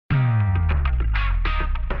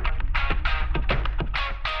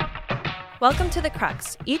Welcome to the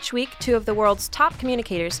Crux. Each week, two of the world's top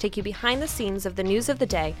communicators take you behind the scenes of the news of the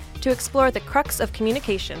day to explore the crux of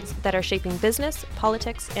communications that are shaping business,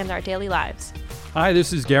 politics, and our daily lives. Hi,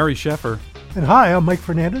 this is Gary Sheffer. And hi, I'm Mike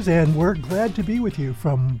Fernandez, and we're glad to be with you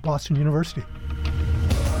from Boston University.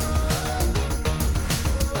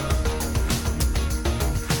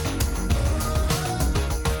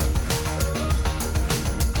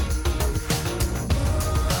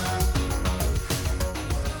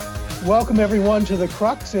 Welcome, everyone, to the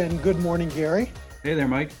Crux, and good morning, Gary. Hey there,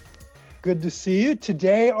 Mike. Good to see you.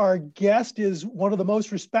 Today, our guest is one of the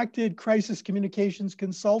most respected crisis communications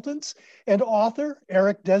consultants and author,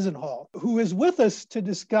 Eric Dezenhall, who is with us to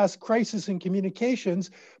discuss crisis in communications,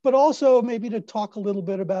 but also maybe to talk a little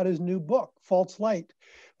bit about his new book, False Light,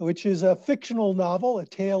 which is a fictional novel, a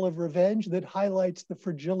tale of revenge that highlights the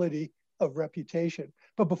fragility of reputation.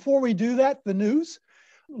 But before we do that, the news.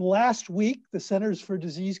 Last week, the Centers for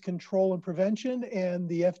Disease Control and Prevention and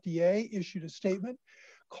the FDA issued a statement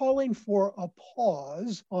calling for a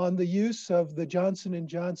pause on the use of the Johnson &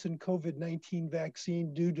 Johnson COVID-19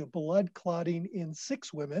 vaccine due to blood clotting in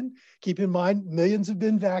 6 women. Keep in mind, millions have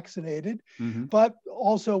been vaccinated, but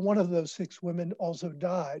also one of those 6 women also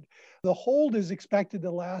died. The hold is expected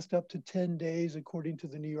to last up to 10 days, according to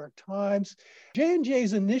the New York Times.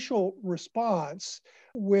 J&J's initial response,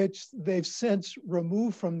 which they've since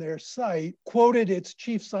removed from their site, quoted its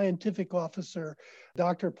chief scientific officer,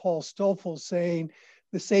 Dr. Paul Stoffel, saying,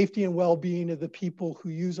 "The safety and well-being of the people who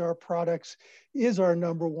use our products is our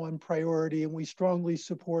number one priority, and we strongly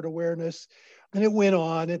support awareness." And it went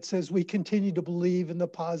on. It says, "We continue to believe in the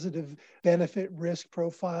positive benefit risk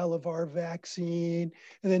profile of our vaccine,"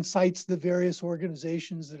 and then cites the various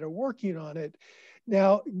organizations that are working on it.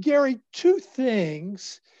 Now, Gary, 2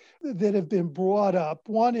 things that have been brought up.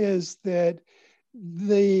 One is that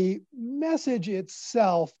the message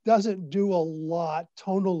itself doesn't do a lot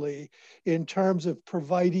tonally in terms of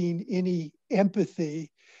providing any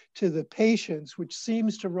empathy to the patients, which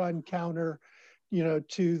seems to run counter,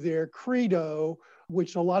 to their credo,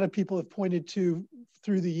 which a lot of people have pointed to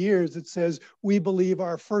through the years. It says, we believe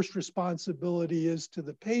our first responsibility is to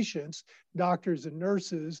the patients, doctors and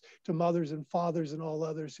nurses, to mothers and fathers and all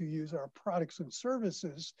others who use our products and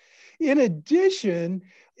services. In addition,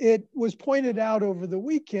 it was pointed out over the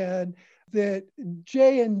weekend that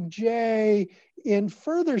J&J in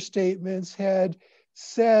further statements had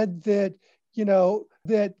said that,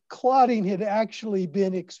 that clotting had actually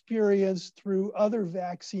been experienced through other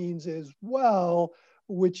vaccines as well,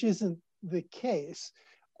 which isn't the case.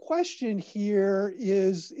 Question here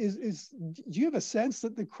is do you have a sense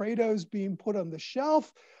that the credo is being put on the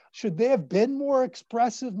shelf? Should they have been more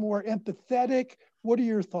expressive, more empathetic? What are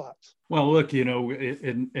your thoughts? Well, look,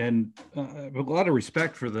 and a lot of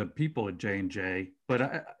respect for the people at J&J,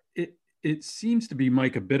 but it seems to be,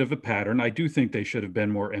 Mike, a bit of a pattern. I do think they should have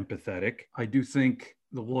been more empathetic. I do think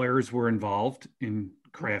the lawyers were involved in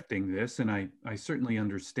crafting this, and I certainly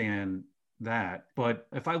understand that. But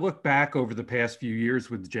if I look back over the past few years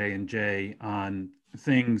with J&J on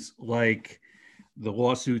things like the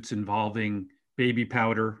lawsuits involving baby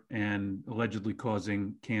powder and allegedly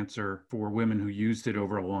causing cancer for women who used it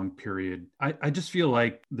over a long period, I just feel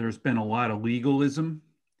like there's been a lot of legalism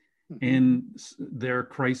in their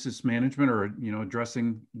crisis management or,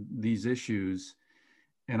 addressing these issues.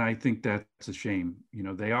 And I think that's a shame.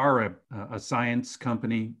 They are a science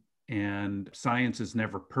company, and science is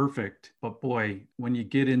never perfect. But boy, when you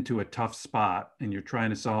get into a tough spot and you're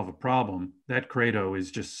trying to solve a problem, that credo is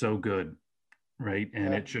just so good, right?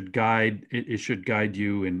 And it should guide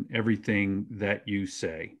you in everything that you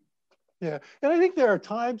say. Yeah, and I think there are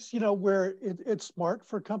times, where it's smart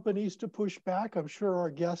for companies to push back. I'm sure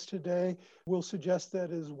our guest today will suggest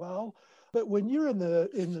that as well. But when you're in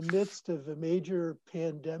the midst of a major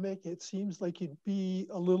pandemic, it seems like you'd be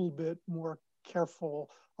a little bit more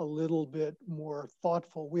careful, a little bit more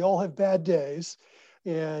thoughtful. We all have bad days,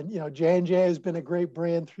 and J&J has been a great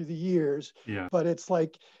brand through the years. Yeah. But it's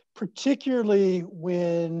like, particularly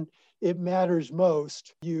when it matters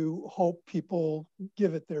most, you hope people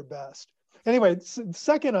give it their best. Anyway, the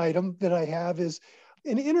second item that I have is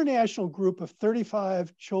an international group of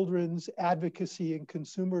 35 children's advocacy and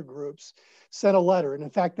consumer groups sent a letter. And in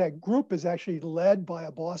fact, that group is actually led by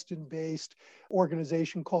a Boston-based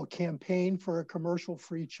organization called Campaign for a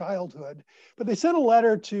Commercial-Free Childhood. But they sent a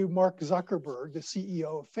letter to Mark Zuckerberg, the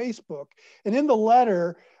CEO of Facebook. And in the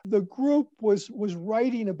letter, the group was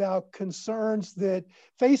writing about concerns that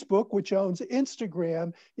Facebook, which owns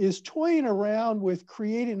Instagram, is toying around with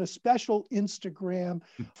creating a special Instagram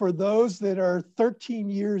for those that are 13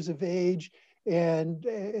 years of age and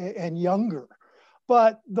younger.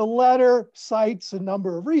 But the letter cites a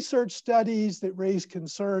number of research studies that raise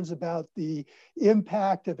concerns about the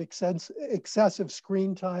impact of excessive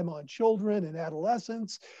screen time on children and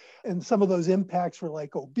adolescents. And some of those impacts were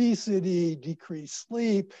like obesity, decreased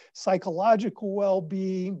sleep, psychological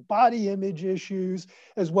well-being, body image issues,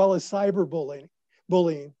 as well as cyberbullying.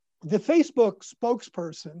 The Facebook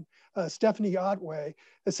spokesperson, Stephanie Otway,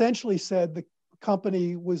 essentially said the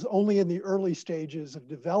company was only in the early stages of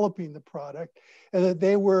developing the product, and that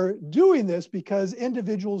they were doing this because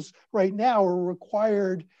individuals right now are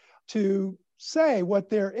required to say what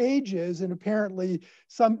their age is. And apparently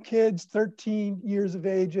some kids 13 years of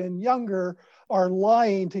age and younger are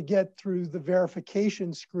lying to get through the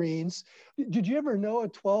verification screens. Did you ever know a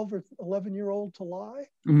 12 or 11-year-old to lie?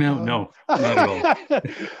 No, not at all.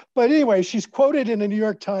 But anyway, she's quoted in a New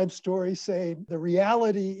York Times story saying, the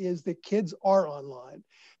reality is that kids are online.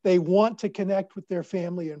 They want to connect with their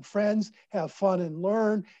family and friends, have fun and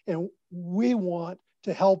learn, and we want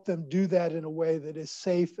to help them do that in a way that is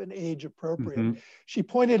safe and age appropriate. Mm-hmm. She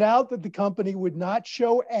pointed out that the company would not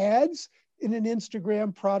show ads in an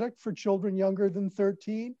Instagram product for children younger than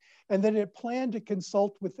 13, and that it planned to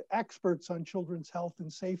consult with experts on children's health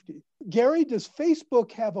and safety. Gary, does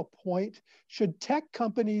Facebook have a point? Should tech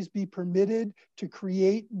companies be permitted to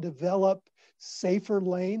create and develop safer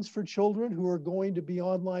lanes for children who are going to be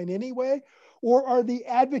online anyway? Or are the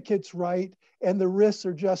advocates right and the risks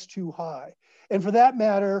are just too high? And for that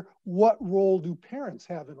matter, what role do parents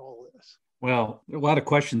have in all this? Well, a lot of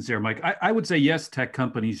questions there, Mike. I would say yes, tech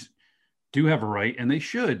companies do have a right, and they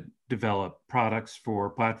should develop products for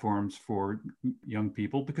platforms for young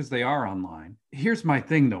people because they are online. Here's my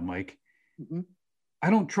thing though, Mike. Mm-hmm. I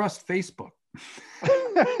don't trust Facebook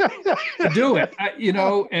to do it.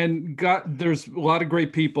 And there's a lot of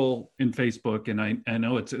great people in Facebook, and I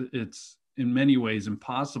know it's in many ways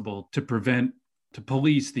impossible to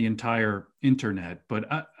police the entire internet, but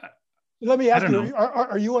let me ask you,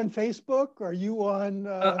 are you on Facebook? Are you on?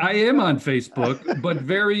 I am on Facebook, but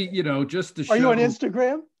very, just to show. Are you on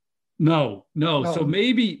Instagram? No. So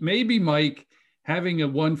maybe Mike, having a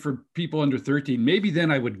one for people under 13, maybe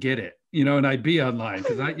then I would get it, and I'd be online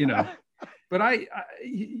because but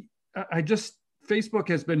I just, Facebook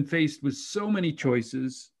has been faced with so many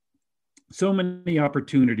choices, so many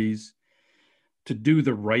opportunities to do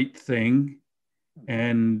the right thing.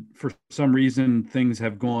 And for some reason, things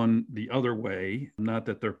have gone the other way. Not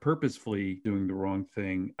that they're purposefully doing the wrong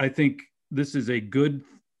thing. I think this is a good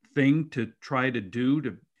thing to try to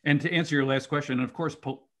do. And to answer your last question, and of course,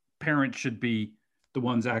 parents should be the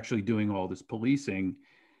ones actually doing all this policing.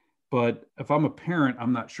 But if I'm a parent,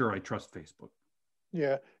 I'm not sure I trust Facebook.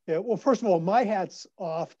 Yeah. Well, first of all, my hat's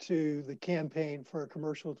off to the campaign for a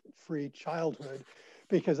commercial-free childhood,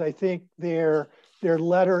 because I think their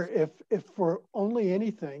letter, if for only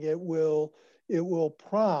anything, it will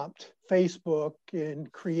prompt Facebook in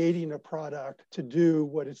creating a product to do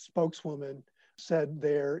what its spokeswoman said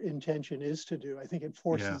their intention is to do. I think it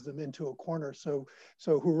forces them into a corner. So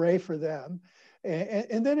hooray for them.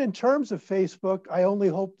 And then in terms of Facebook, I only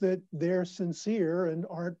hope that they're sincere and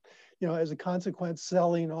aren't, as a consequence,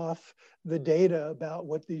 selling off the data about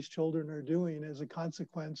what these children are doing as a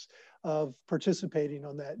consequence of participating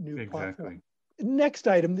on that new platform. Next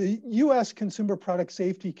item, the U.S. Consumer Product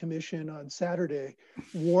Safety Commission on Saturday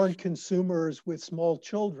warned consumers with small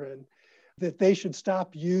children that they should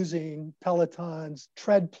stop using Peloton's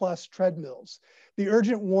Tread Plus treadmills. The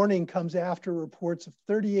urgent warning comes after reports of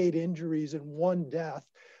 38 injuries and 1 death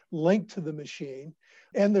linked to the machine.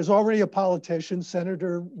 And there's already a politician,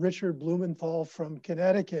 Senator Richard Blumenthal from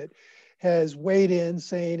Connecticut, has weighed in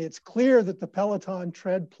saying it's clear that the Peloton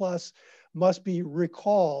Tread Plus must be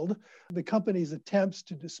recalled. The company's attempts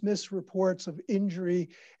to dismiss reports of injury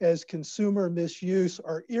as consumer misuse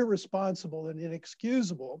are irresponsible and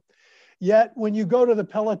inexcusable. Yet when you go to the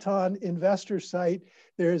Peloton investor site,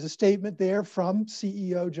 there is a statement there from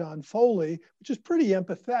CEO John Foley, which is pretty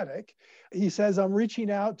empathetic. He says, "I'm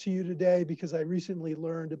reaching out to you today because I recently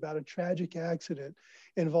learned about a tragic accident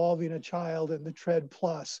involving a child in the Tread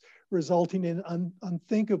Plus, resulting in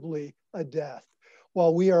unthinkably a death.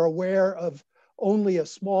 While we are aware of only a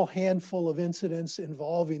small handful of incidents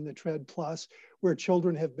involving the Tread Plus where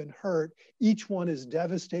children have been hurt, each one is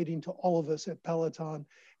devastating to all of us at Peloton,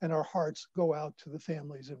 and our hearts go out to the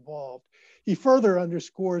families involved." He further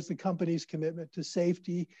underscores the company's commitment to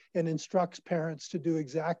safety and instructs parents to do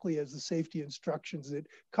exactly as the safety instructions that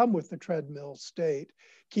come with the treadmill state.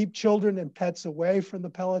 Keep children and pets away from the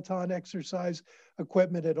Peloton exercise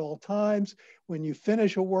equipment at all times. When you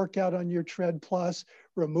finish a workout on your Tread Plus,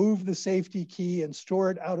 remove the safety key and store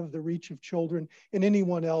it out of the reach of children and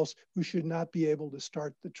anyone else who should not be able to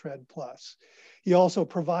start the Tread Plus. He also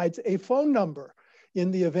provides a phone number in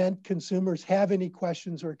the event consumers have any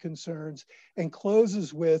questions or concerns, and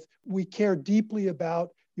closes with, we care deeply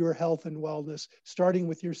about your health and wellness, starting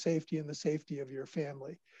with your safety and the safety of your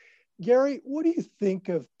family. Gary, what do you think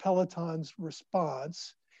of Peloton's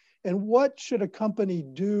response? And what should a company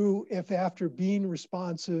do if, after being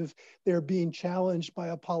responsive, they're being challenged by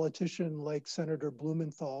a politician like Senator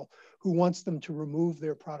Blumenthal, who wants them to remove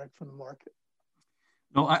their product from the market?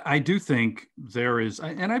 No, I do think there is,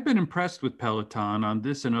 and I've been impressed with Peloton on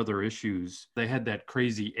this and other issues. They had that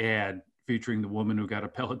crazy ad featuring the woman who got a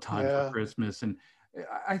Peloton for Christmas. And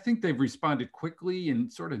I think they've responded quickly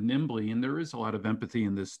and sort of nimbly. And there is a lot of empathy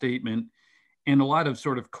in this statement and a lot of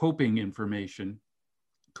sort of coping information,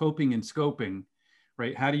 coping and scoping,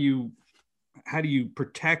 right? How do you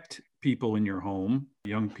protect people in your home,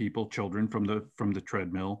 young people, children from the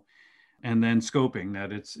treadmill? And then scoping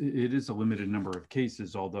that it is a limited number of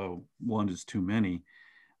cases, although one is too many.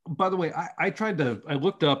 By the way, I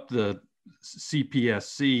looked up the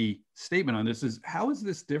CPSC statement on this. How is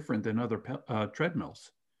this different than other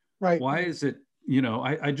treadmills? Right. Why is it,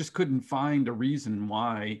 I just couldn't find a reason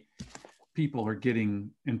why people are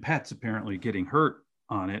getting, and pets apparently getting hurt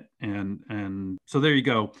on it. And so there you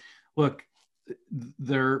go. Look,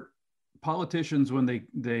 they're politicians, when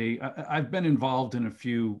I've been involved in a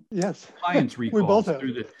few clients recalls. We both have.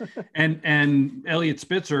 And Elliot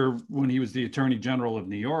Spitzer, when he was the Attorney General of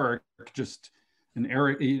New York, and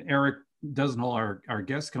Eric Dezenhall, our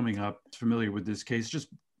guest coming up, familiar with this case, just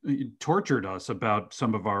tortured us about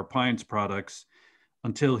some of our appliance products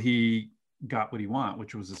until he got what he wanted,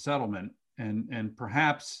 which was a settlement. And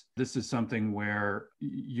perhaps this is something where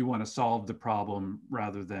you want to solve the problem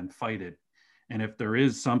rather than fight it. And if there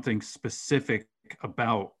is something specific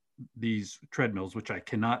about these treadmills, which I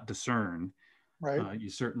cannot discern, right, you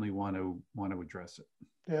certainly want to address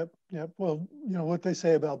it. Yep. Well, what they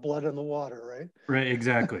say about blood in the water, right? Right.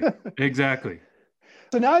 Exactly. Exactly.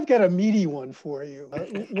 So now I've got a meaty one for you.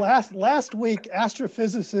 Last week,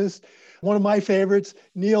 astrophysicist, one of my favorites,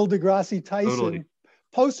 Neil deGrasse Tyson,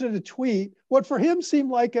 posted a tweet, what for him seemed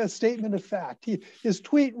like a statement of fact. His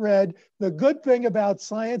tweet read, "The good thing about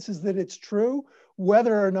science is that it's true,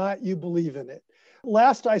 whether or not you believe in it."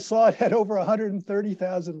 Last I saw, it had over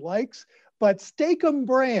 130,000 likes, but Steakum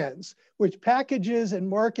Brands, which packages and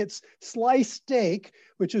markets sliced steak,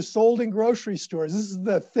 which is sold in grocery stores. This is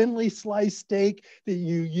the thinly sliced steak that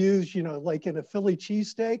you use, like in a Philly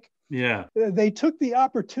cheesesteak. Yeah. They took the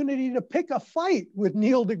opportunity to pick a fight with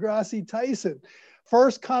Neil deGrasse Tyson.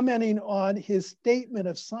 First, commenting on his statement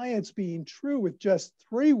of science being true with just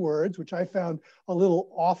 3 words, which I found a little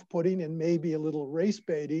off-putting and maybe a little race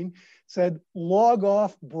baiting, said, "Log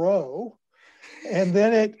off, bro." And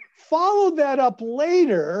then it followed that up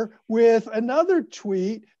later with another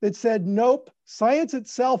tweet that said, "Nope, science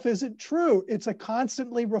itself isn't true. It's a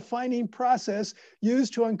constantly refining process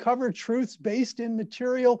used to uncover truths based in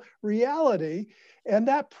material reality. And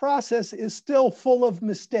that process is still full of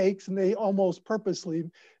mistakes," and they almost purposely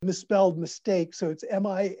misspelled mistake. So it's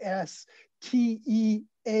MISTEAKS,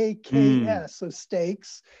 so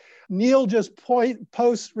stakes. Neil just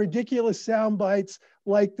posts ridiculous sound bites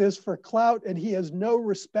like this for clout, and he has no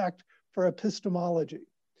respect for epistemology.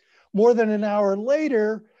 More than an hour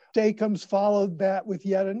later, Steakums followed that with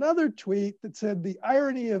yet another tweet that said, "The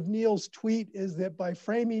irony of Neil's tweet is that by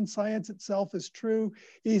framing science itself as true,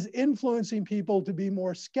 he's influencing people to be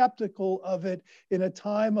more skeptical of it in a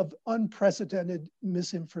time of unprecedented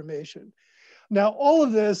misinformation." Now, all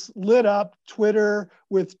of this lit up Twitter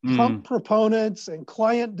with Trump proponents and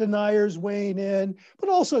client deniers weighing in, but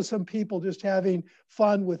also some people just having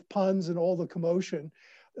fun with puns and all the commotion.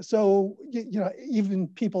 So, even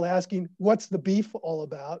people asking, what's the beef all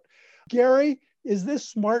about? Gary, is this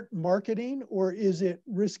smart marketing or is it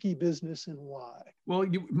risky business, and why? Well,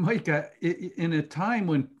 Mike, in a time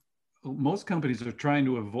when most companies are trying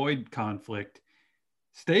to avoid conflict,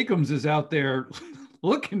 Steakums is out there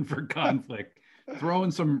looking for conflict,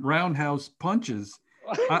 throwing some roundhouse punches.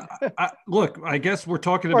 Look, I guess we're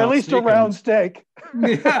talking about, or at least Steakums. A round steak.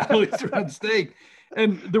 Yeah, at least a round steak.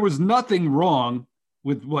 And there was nothing wrong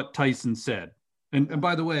with what Tyson said. And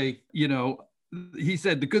by the way, he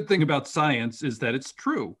said the good thing about science is that it's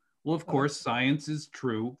true, Well, of course, science is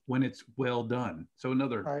true when it's well done. So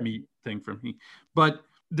another meat thing from me. But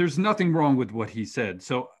there's nothing wrong with what he said.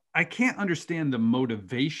 So I can't understand the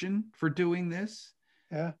motivation for doing this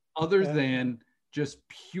other than just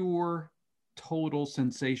pure, total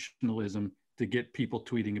sensationalism to get people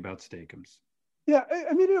tweeting about Steakums. Yeah,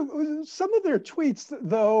 I mean, some of their tweets,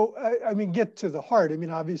 though, I mean, get to the heart. I mean,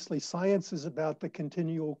 obviously, science is about the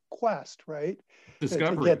continual quest, right?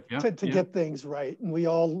 Discovery, to get things right. And we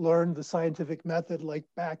all learned the scientific method like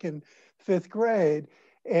back in 5th grade.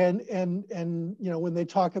 And you know, when they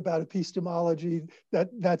talk about epistemology,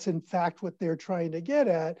 that's in fact what they're trying to get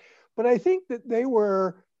at. But I think that they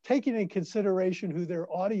were taking in consideration who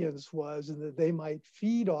their audience was and that they might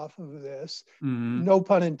feed off of this. No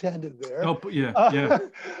pun intended there. Oh,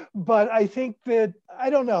 But I think that, I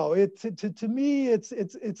don't know, to me, it's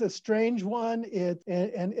a strange one. And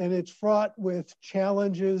it's fraught with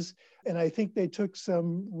challenges. And I think they took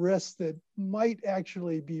some risks that might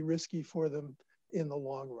actually be risky for them in the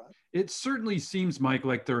long run. It certainly seems, Mike,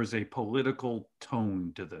 like there is a political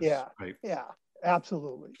tone to this. Right? Yeah.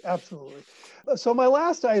 Absolutely. So my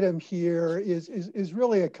last item here is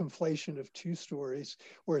really a conflation of two stories,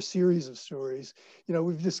 or a series of stories. You know,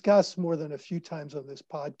 we've discussed more than a few times on this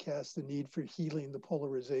podcast the need for healing the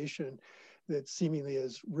polarization that seemingly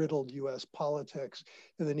has riddled U.S. politics,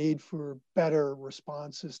 and the need for better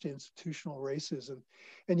responses to institutional racism.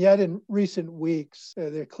 And yet in recent weeks,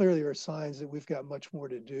 there clearly are signs that we've got much more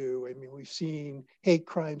to do. I mean, we've seen hate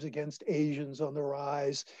crimes against Asians on the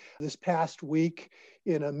rise. This past week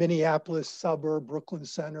in a Minneapolis suburb, Brooklyn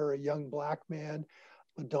Center, a young Black man,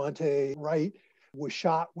 Dante Wright, was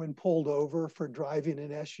shot when pulled over for driving an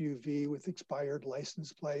SUV with expired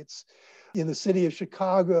license plates. In the city of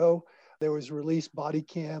Chicago, there was released body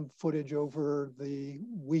cam footage over the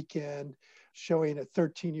weekend showing a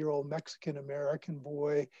 13-year-old Mexican-American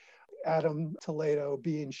boy, Adam Toledo,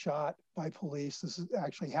 being shot by police. This has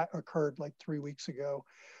actually occurred like 3 weeks ago.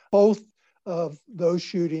 Both of those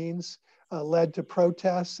shootings led to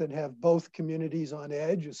protests and have both communities on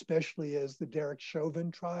edge, especially as the Derek Chauvin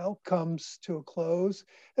trial comes to a close.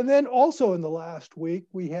 And then also in the last week,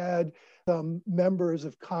 we had some members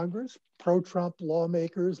of Congress, pro-Trump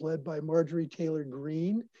lawmakers led by Marjorie Taylor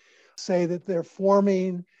Greene, say that they're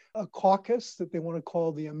forming a caucus that they want to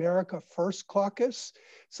call the America First Caucus.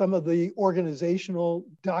 Some of the organizational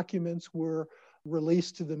documents were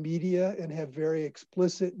released to the media and have very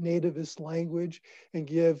explicit nativist language and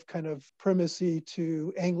give kind of primacy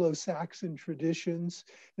to Anglo-Saxon traditions,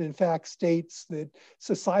 and in fact states that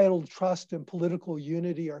societal trust and political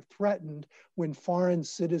unity are threatened when foreign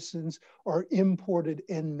citizens are imported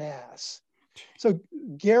en masse. So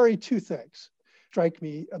Gary, two things strike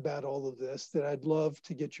me about all of this that I'd love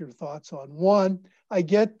to get your thoughts on. One, I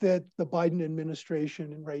get that the Biden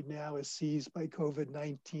administration right now is seized by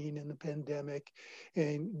COVID-19 and the pandemic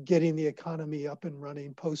and getting the economy up and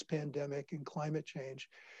running post-pandemic and climate change.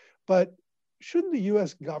 But shouldn't the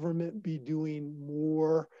US government be doing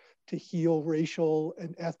more to heal racial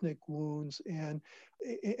and ethnic wounds? And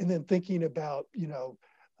then thinking about, you know,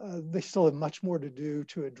 they still have much more to do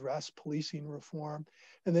to address policing reform.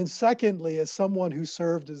 And then secondly, as someone who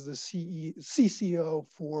served as the CCO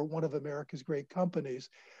for one of America's great companies,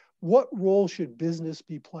 what role should business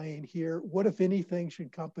be playing here? What, if anything,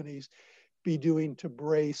 should companies be doing to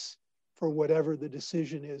brace for whatever the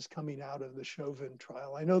decision is coming out of the Chauvin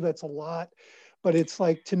trial? I know that's a lot, but it's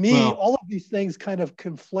like, to me, all of these things kind of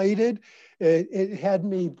conflated. It had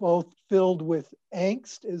me both filled with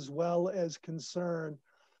angst as well as concern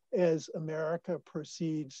as America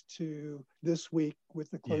proceeds to this week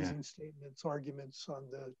with the closing statements, arguments on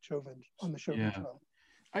the Chauvin trial.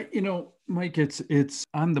 You know, Mike, it's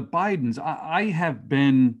on the Bidens. I have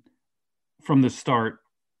been from the start,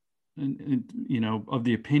 you know, of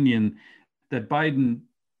the opinion that Biden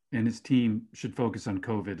and his team should focus on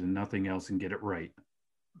COVID and nothing else and get it right.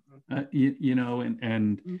 You know,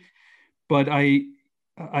 but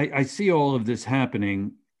I see all of this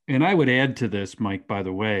happening. And I would add to this, Mike, by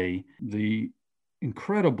the way, the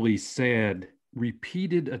incredibly sad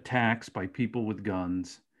repeated attacks by people with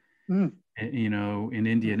guns, you know, in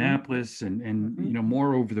Indianapolis and you know,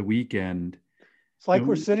 more over the weekend. It's like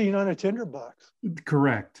we're sitting on a tinderbox.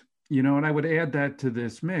 Correct. You know, and I would add that to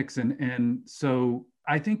this mix. And so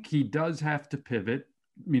I think he does have to pivot,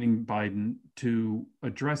 meaning Biden, to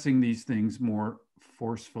addressing these things more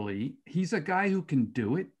forcefully. He's a guy who can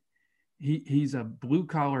do it. He's a blue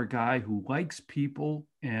collar guy who likes people.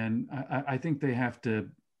 And I think they have to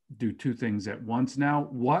do two things at once. Now,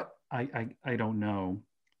 what? I don't know.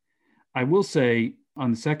 I will say on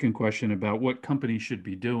the second question about what companies should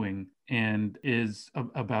be doing and is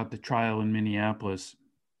about the trial in Minneapolis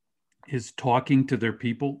is talking to their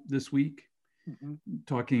people this week,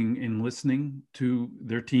 talking and listening to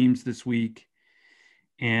their teams this week,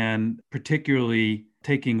 and particularly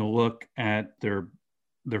taking a look at their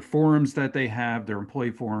forums that they have, their employee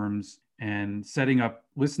forums, and setting up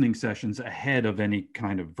listening sessions ahead of any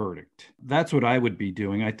kind of verdict. That's what I would be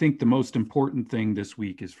doing. I think the most important thing this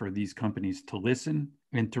week is for these companies to listen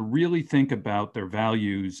and to really think about their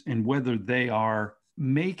values and whether they are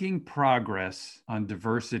making progress on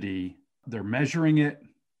diversity. They're measuring it.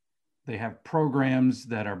 They have programs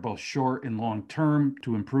that are both short and long term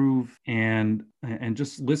to improve, and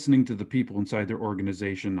just listening to the people inside their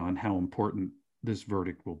organization on how important this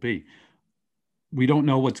verdict will be. We don't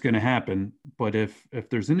know what's going to happen, but if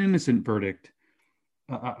there's an innocent verdict,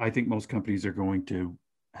 I think most companies are going to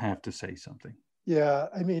have to say something. Yeah,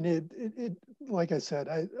 I mean, it like I said,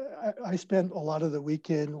 I spent a lot of the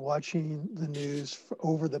weekend watching the news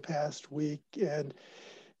over the past week, and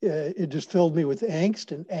it just filled me with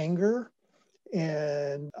angst and anger.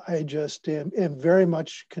 And I just am very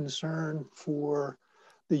much concerned for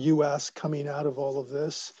the U.S. coming out of all of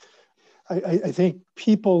this. I think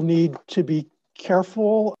people need to be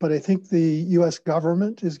careful, but I think the U.S.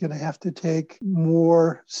 government is going to have to take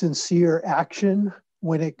more sincere action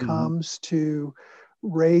when it comes to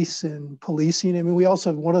race and policing. I mean, we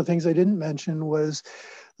also, one of the things I didn't mention was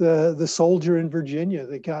the soldier in Virginia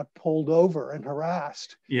that got pulled over and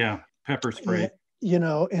harassed. Yeah, pepper spray.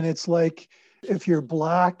 And it's like, if you're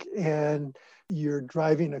Black and you're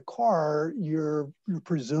driving a car, you're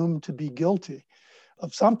presumed to be guilty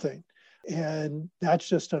of something. And that's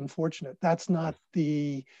just unfortunate. That's not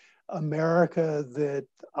the America that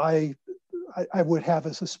I would have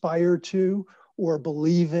us aspire to or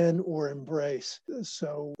believe in or embrace.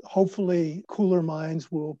 So hopefully cooler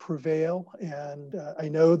minds will prevail. And I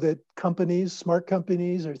know that companies, smart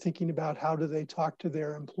companies, are thinking about how do they talk to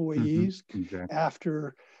their employees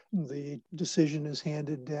after the decision is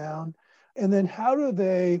handed down. And then how do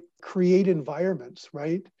they create environments,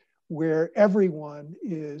 right, where everyone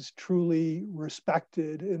is truly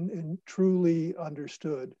respected and truly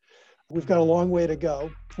understood. We've got a long way to go.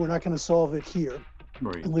 We're not going to solve it here.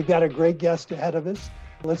 Right. And we've got a great guest ahead of us.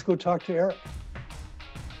 Let's go talk to Eric.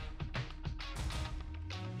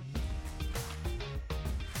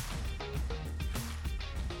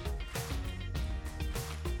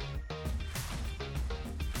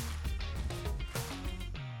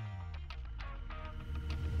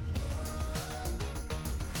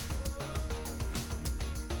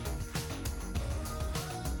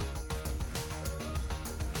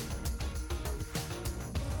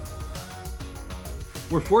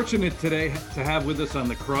 We're fortunate today to have with us on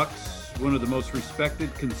the Crux one of the most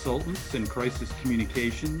respected consultants in crisis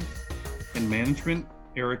communications and management,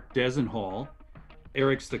 Eric Dezenhall.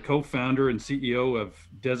 Eric's the co-founder and CEO of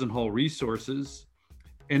Dezenhall Resources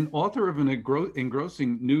and author of an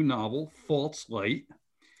engrossing new novel, False Light.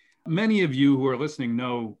 Many of you who are listening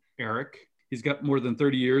know Eric. He's got more than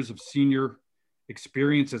 30 years of senior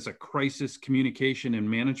experience as a crisis communication and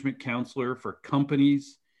management counselor for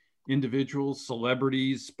companies, individuals,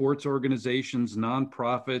 celebrities, sports organizations,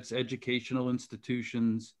 nonprofits, educational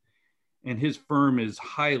institutions, and his firm is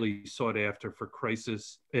highly sought after for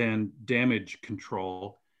crisis and damage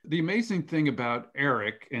control. The amazing thing about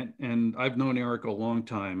Eric, and I've known Eric a long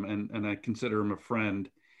time, and I consider him a friend,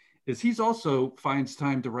 is he's also finds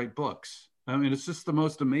time to write books. I mean, it's just the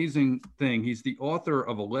most amazing thing. He's the author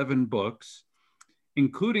of 11 books,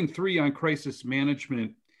 including 3 on crisis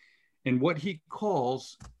management and what he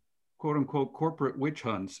calls quote unquote corporate witch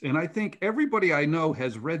hunts. And I think everybody I know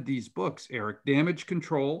has read these books, Eric. Damage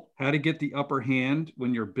Control, How to Get the Upper Hand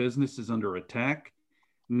When Your Business is Under Attack.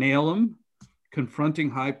 Nail 'em, Confronting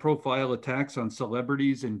High Profile Attacks on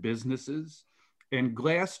Celebrities and Businesses. And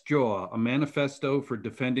Glass Jaw, a manifesto for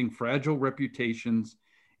defending fragile reputations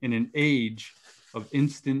in an age of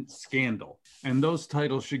instant scandal. And those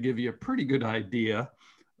titles should give you a pretty good idea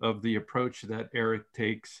of the approach that Eric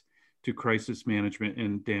takes to crisis management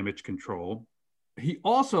and damage control. He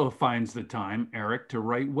also finds the time, Eric, to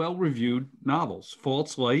write well-reviewed novels.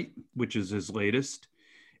 False Light, which is his latest,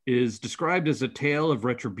 is described as a tale of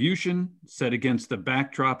retribution set against the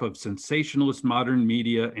backdrop of sensationalist modern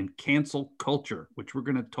media and cancel culture, which we're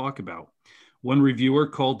going to talk about. One reviewer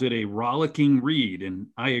called it a rollicking read, and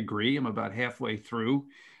I agree. I'm about halfway through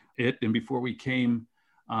it, and before we came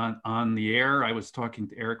on the air, I was talking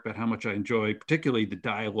to Eric about how much I enjoy, particularly the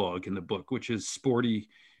dialogue in the book, which is sporty.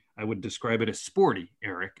 I would describe it as sporty,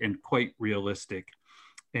 Eric, and quite realistic.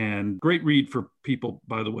 And great read for people,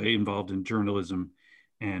 by the way, involved in journalism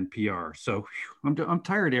and PR. So I'm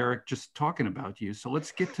tired, Eric, just talking about you. So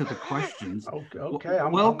let's get to the questions. Okay.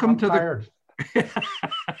 Welcome I'm to tired. the.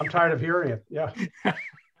 I'm tired of hearing it. Yeah.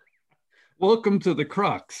 Welcome to the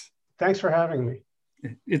Crux. Thanks for having me.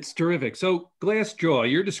 It's terrific. So Glassjaw,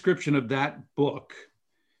 your description of that book,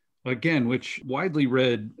 again, which widely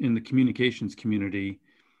read in the communications community,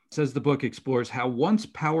 says the book explores how once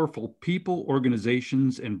powerful people,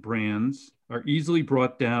 organizations, and brands are easily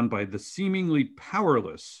brought down by the seemingly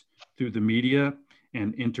powerless through the media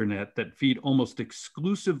and internet that feed almost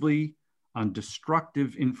exclusively on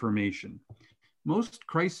destructive information. Most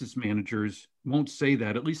crisis managers won't say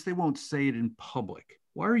that, at least they won't say it in public.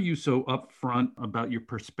 Why are you so upfront about your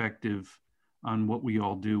perspective on what we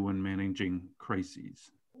all do when managing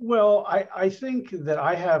crises? Well, I think that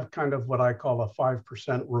I have kind of what I call a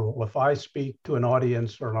 5% rule. If I speak to an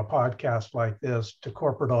audience or on a podcast like this to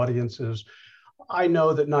corporate audiences, I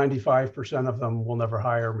know that 95% of them will never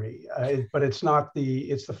hire me, but it's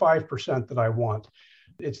the 5% that I want.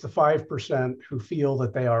 It's the 5% who feel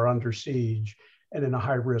that they are under siege and in a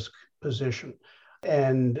high risk position.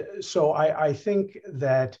 And so I think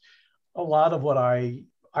that a lot of what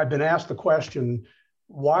I've been asked the question,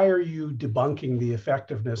 why are you debunking the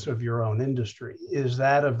effectiveness of your own industry? Is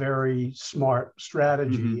that a very smart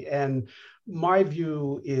strategy? Mm-hmm. And my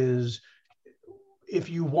view is, if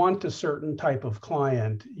you want a certain type of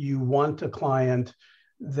client, you want a client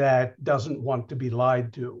that doesn't want to be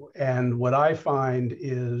lied to. And what I find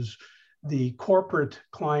is the corporate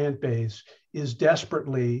client base is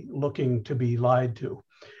desperately looking to be lied to.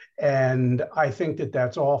 And I think that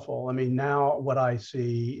that's awful. I mean, now what I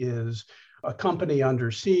see is a company under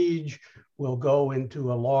siege will go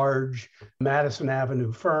into a large Madison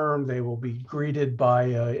Avenue firm. They will be greeted by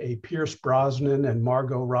a Pierce Brosnan and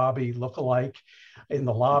Margot Robbie lookalike in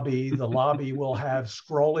the lobby. The lobby will have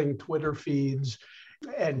scrolling Twitter feeds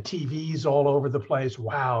and TVs all over the place.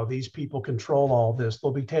 Wow, these people control all this.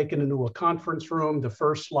 They'll be taken into a conference room. The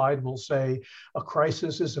first slide will say, a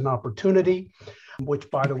crisis is an opportunity, which,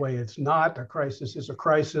 by the way, it's not. A crisis is a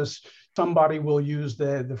crisis. Somebody will use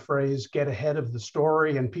the phrase, get ahead of the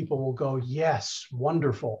story, and people will go, yes,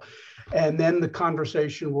 wonderful. And then the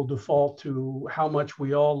conversation will default to how much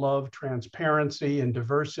we all love transparency and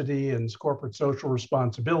diversity and corporate social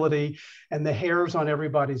responsibility. And the hairs on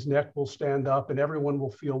everybody's neck will stand up and everyone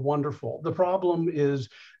will feel wonderful. The problem is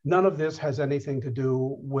none of this has anything to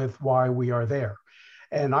do with why we are there.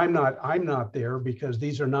 And I'm not there because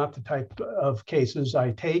these are not the type of cases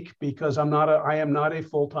I take, because I am not a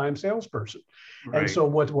full-time salesperson. Right. And so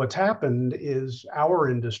what's happened is our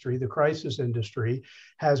industry, the crisis industry,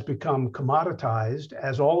 has become commoditized,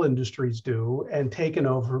 as all industries do, and taken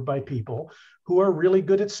over by people who are really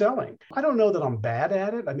good at selling. I don't know that I'm bad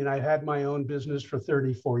at it. I mean, I've had my own business for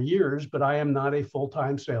 34 years, but I am not a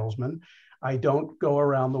full-time salesman. I don't go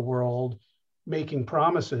around the world making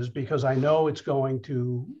promises because I know it's going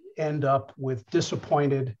to end up with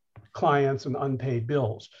disappointed clients and unpaid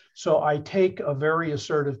bills. So I take a very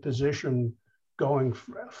assertive position going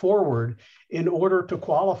forward in order to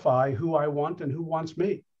qualify who I want and who wants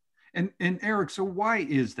me. And Eric, so why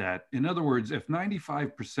is that? In other words, if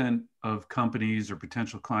 95% of companies or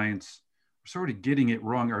potential clients are sort of getting it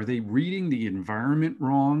wrong, are they reading the environment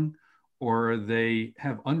wrong? Or they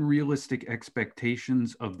have unrealistic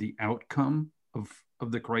expectations of the outcome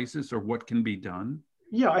of the crisis or what can be done?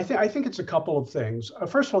 Yeah, I think it's a couple of things.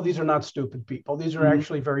 First of all, these are not stupid people. These are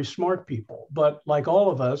actually very smart people. But like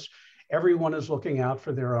all of us, everyone is looking out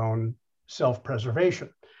for their own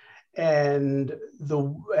self-preservation. And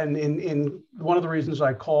in one of the reasons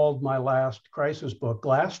I called my last crisis book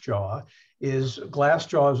Glassjaw is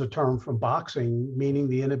a term from boxing, meaning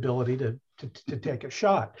the inability to take a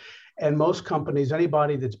shot. And most companies,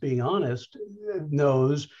 anybody that's being honest,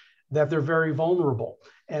 knows that they're very vulnerable.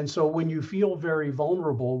 And so when you feel very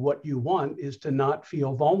vulnerable, what you want is to not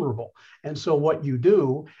feel vulnerable. And so what you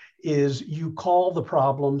do is you call the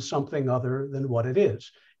problem something other than what it is.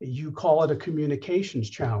 You call it a communications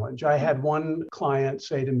challenge. I had one client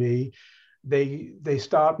say to me, they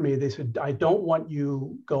stopped me. They said, I don't want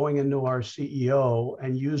you going into our CEO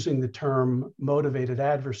and using the term motivated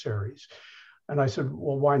adversaries. And I said,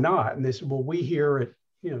 well, why not? And they said, well, we here at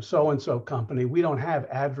so-and-so company, we don't have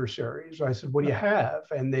adversaries. I said, what do you have?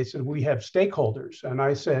 And they said, we have stakeholders. And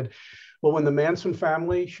I said, well, when the Manson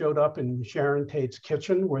family showed up in Sharon Tate's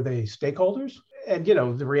kitchen, were they stakeholders? And,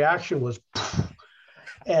 the reaction was,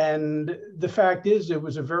 and the fact is, it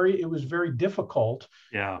was very difficult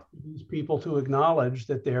for these people to acknowledge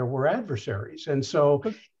that there were adversaries. And so,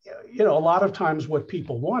 a lot of times what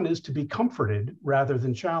people want is to be comforted rather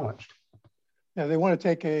than challenged. Yeah, they want to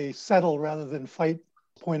take a settle rather than fight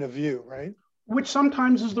point of view, right? Which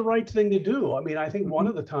sometimes is the right thing to do. I mean, I think one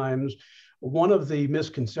of the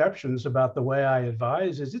misconceptions about the way I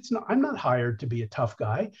advise is I'm not hired to be a tough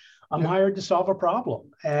guy. I'm hired to solve a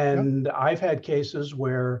problem. And I've had cases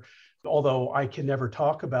where, although I can never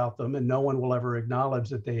talk about them and no one will ever acknowledge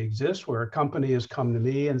that they exist, where a company has come to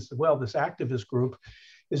me and said, well, this activist group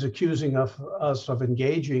is accusing us of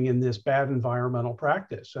engaging in this bad environmental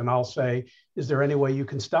practice. And I'll say, is there any way you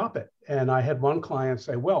can stop it? And I had one client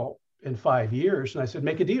say, well, in 5 years. And I said,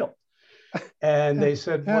 make a deal. And they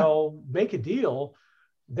said, well, make a deal,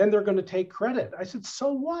 then they're going to take credit. I said,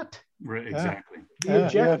 so what? Right, exactly.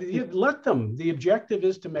 Let them. The objective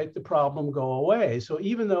is to make the problem go away. So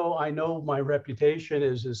even though I know my reputation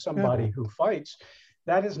is as somebody who fights,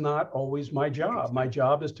 that is not always my job. My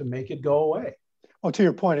job is to make it go away. Well, to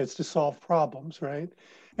your point, it's to solve problems, right?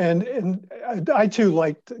 And I too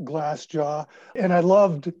liked Glassjaw, and I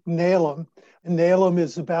loved Nail 'em. And Nail 'em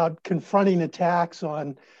is about confronting attacks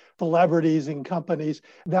on celebrities and companies.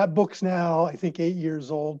 That book's now, I think, 8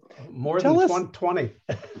 years old. More than 20.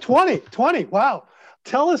 20. Wow.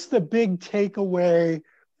 Tell us the big takeaway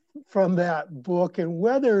from that book and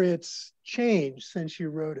whether it's changed since you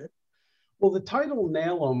wrote it. Well, the title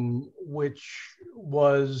Nail 'em, which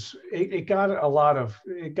was, it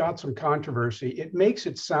got some controversy. It makes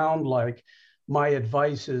it sound like my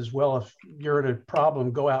advice is, well, if you're in a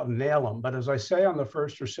problem, go out and nail them. But as I say on the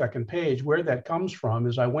first or second page, where that comes from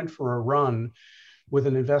is I went for a run with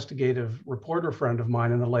an investigative reporter friend of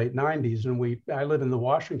mine in the late 90s. And I live in the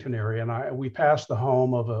Washington area, and we passed the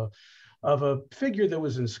home of a figure that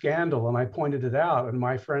was in scandal. And I pointed it out, and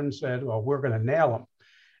my friend said, well, we're going to nail him.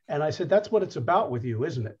 And I said, that's what it's about with you,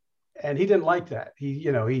 isn't it? And he didn't like that.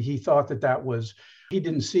 He thought that was, he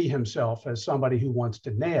didn't see himself as somebody who wants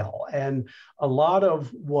to nail. And a lot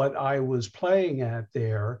of what I was playing at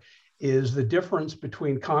there is the difference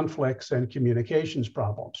between conflicts and communications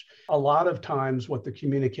problems. A lot of times what the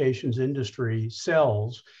communications industry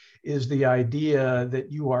sells is the idea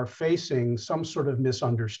that you are facing some sort of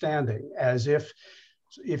misunderstanding, as if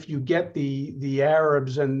you get the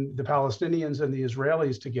Arabs and the Palestinians and the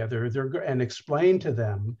Israelis together and explain to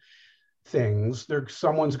them things,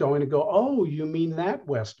 someone's going to go, oh, you mean that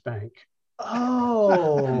West Bank?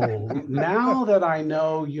 Oh, now that I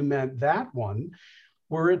know you meant that one,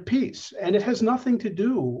 we're at peace. And it has nothing to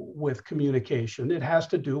do with communication. It has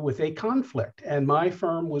to do with a conflict. And my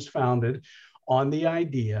firm was founded on the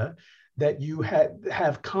idea that you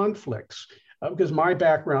have conflicts. Because my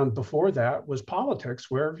background before that was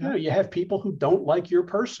politics, where you have people who don't like your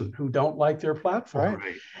person, who don't like their platform.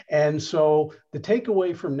 Right. And so the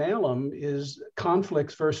takeaway from Nail 'em is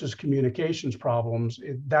conflicts versus communications problems.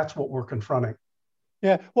 That's what we're confronting.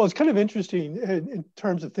 Yeah, well, it's kind of interesting in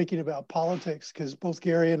terms of thinking about politics, because both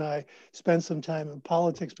Gary and I spent some time in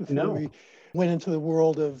politics before we went into the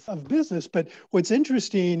world of business. But what's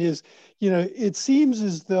interesting is, it seems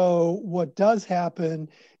as though what does happen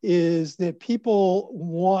is that people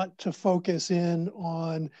want to focus in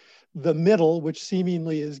on the middle, which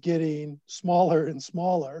seemingly is getting smaller and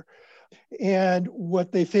smaller. And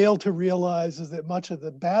what they fail to realize is that much of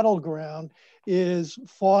the battleground is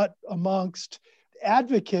fought amongst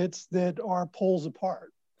advocates that are poles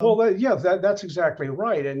apart. Well, that's exactly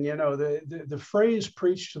right. And, the phrase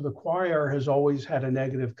preach to the choir has always had a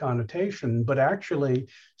negative connotation, but actually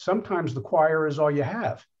sometimes the choir is all you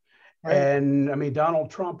have. Right. And I mean, Donald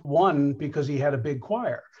Trump won because he had a big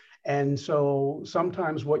choir. And so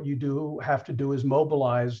sometimes what you have to do is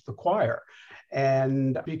mobilize the choir.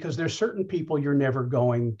 And because there's certain people you're never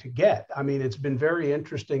going to get. I mean, it's been very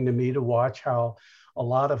interesting to me to watch how a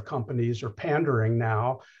lot of companies are pandering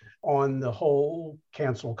now on the whole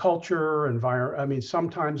cancel culture,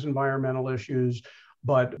 sometimes environmental issues,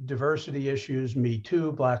 but diversity issues, Me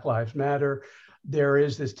Too, Black Lives Matter. There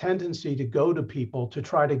is this tendency to go to people to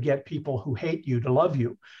try to get people who hate you to love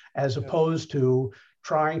you, as opposed to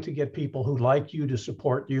trying to get people who like you to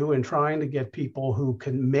support you and trying to get people who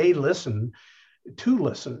may listen to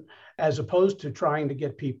listen, as opposed to trying to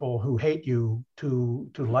get people who hate you to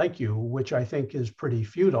like you, which I think is pretty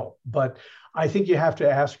futile. But I think you have to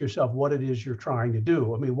ask yourself what it is you're trying to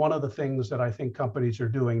do. I mean, one of the things that I think companies are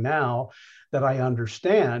doing now that I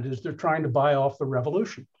understand is they're trying to buy off the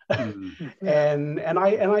revolution. Mm-hmm. and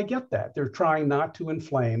I get that. They're trying not to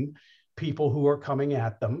inflame people who are coming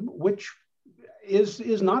at them, which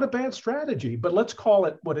is not a bad strategy, but let's call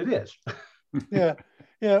it what it is. Yeah.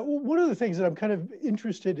 Yeah, one of the things that I'm kind of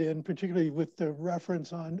interested in, particularly with the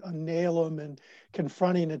reference on Nail 'em and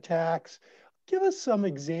confronting attacks, Give us some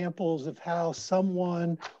examples of how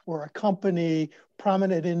someone or a company,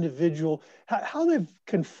 prominent individual, how they've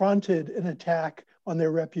confronted an attack on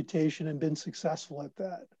their reputation and been successful at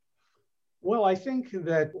that. Well, I think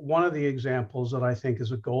that one of the examples that I think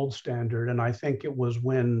is a gold standard, and I think it was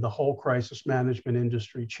when the whole crisis management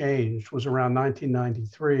industry changed, was around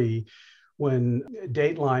 1993, when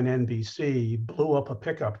Dateline NBC blew up a GM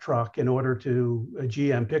pickup truck in order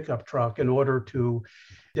to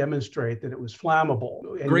demonstrate that it was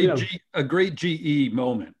flammable. And, a great GE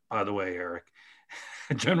moment, by the way, Eric.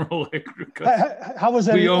 General Electric. How was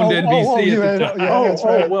that? We owned NBC at the time. That's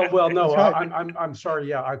right. Well, no, right. I'm sorry,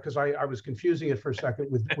 yeah, because I was confusing it for a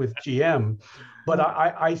second with GM, but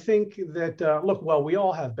I think that look, well, we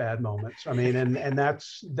all have bad moments. I mean, and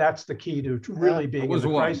that's the key to really being in the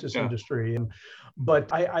crisis industry.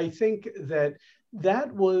 But I think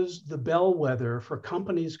that was the bellwether for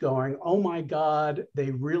companies going, oh my God,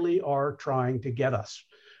 they really are trying to get us.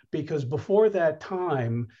 Because before that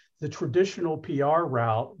time, the traditional PR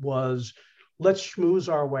route was, let's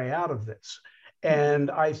schmooze our way out of this.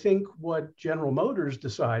 And I think what General Motors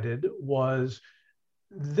decided was,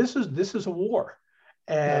 this is a war.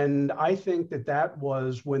 And I think that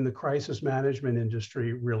was when the crisis management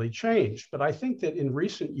industry really changed. But I think that in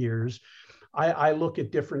recent years, I look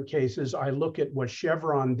at different cases. I look at what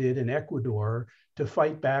Chevron did in Ecuador to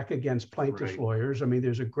fight back against plaintiffs' lawyers. I mean,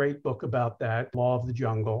 there's a great book about that, Law of the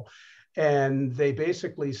Jungle. And they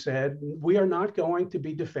basically said, we are not going to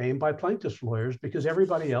be defamed by plaintiffs' lawyers because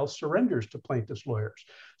everybody else surrenders to plaintiffs' lawyers.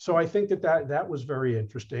 So I think that was very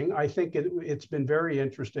interesting. I think it's been very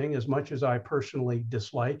interesting, as much as I personally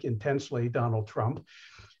dislike intensely Donald Trump.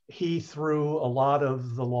 He threw a lot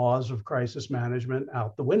of the laws of crisis management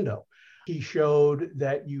out the window. He showed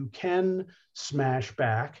that you can smash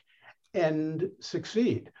back and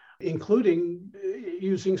succeed, including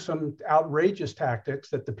using some outrageous tactics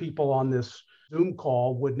that the people on this Zoom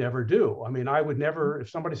call would never do. I mean, I would never,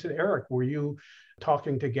 if somebody said, Eric, were you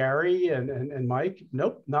talking to Gary and Mike?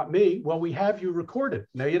 Nope, not me. Well, we have you recorded.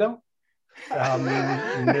 No, you don't.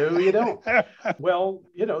 No, you don't. Well,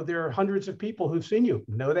 there are hundreds of people who've seen you.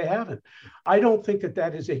 No, they haven't. I don't think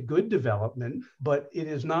that is a good development, but it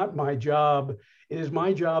is not my job. It is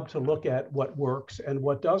my job to look at what works and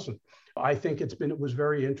what doesn't. I think it was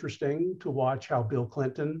very interesting to watch how Bill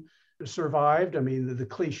Clinton survived. I mean, the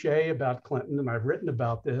cliche about Clinton, and I've written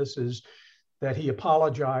about this, is that he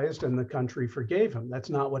apologized and the country forgave him. That's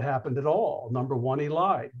not what happened at all. Number one, he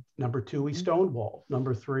lied. Number two, he stonewalled.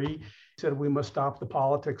 Number three, he said we must stop the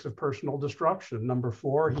politics of personal destruction. Number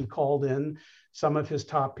four, he called in some of his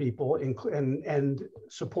top people and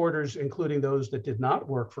supporters, including those that did not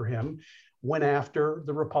work for him, went after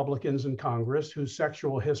the Republicans in Congress whose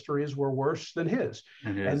sexual histories were worse than his.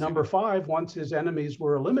 And number five, once his enemies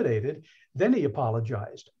were eliminated, then he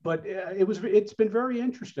apologized. But it's been very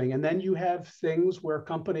interesting. And then you have things where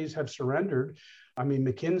companies have surrendered. I mean,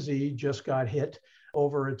 McKinsey just got hit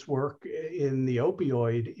over its work in the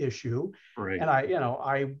opioid issue. Right. And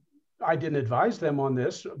I didn't advise them on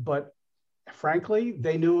this, but frankly,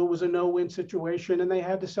 they knew it was a no-win situation and they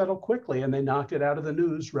had to settle quickly, and they knocked it out of the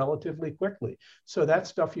news relatively quickly. So that's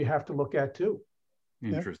stuff you have to look at too.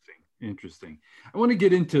 Interesting. I want to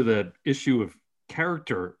get into the issue of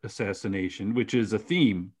character assassination, which is a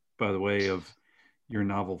theme, by the way, of your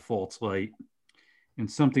novel False Light,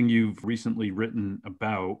 and something you've recently written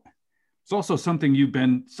about. It's also something you've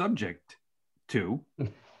been subject to.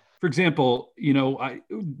 For example,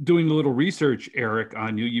 doing a little research, Eric,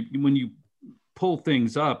 on you when you pull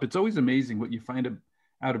things up, it's always amazing what you find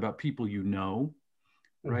out about people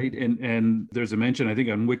right? Mm-hmm. And there's a mention, I think,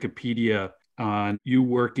 on Wikipedia on you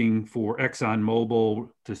working for ExxonMobil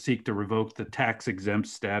to seek to revoke the tax-exempt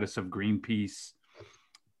status of Greenpeace.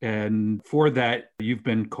 And for that, you've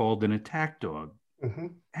been called an attack dog. Mm-hmm.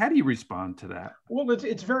 How do you respond to that? Well,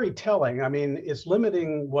 it's very telling. I mean, it's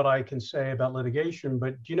limiting what I can say about litigation,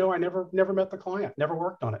 but I never met the client, never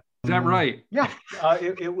worked on it. Is that right? Yeah.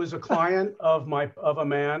 It was a client of a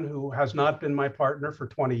man who has not been my partner for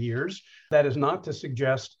 20 years. That is not to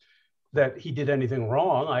suggest that he did anything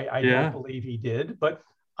wrong. I don't believe he did, but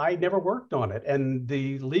I never worked on it. And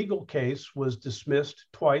the legal case was dismissed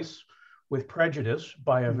twice with prejudice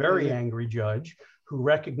by a very angry judge who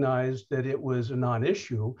recognized that it was a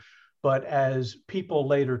non-issue. But as people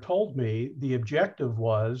later told me, the objective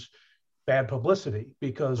was bad publicity,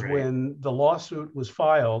 because when the lawsuit was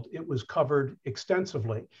filed, it was covered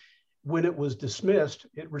extensively. When it was dismissed,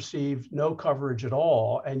 it received no coverage at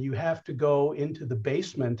all. And you have to go into the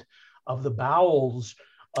basement of the bowels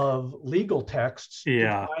of legal texts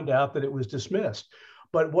to find out that it was dismissed.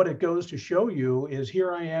 But what it goes to show you is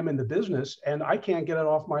here I am in the business and I can't get it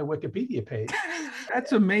off my Wikipedia page.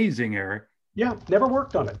 That's amazing, Eric. Yeah, never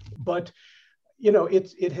worked on it. But, you know,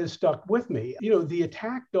 it has stuck with me. You know, the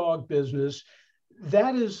attack dog business,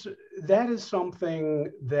 that is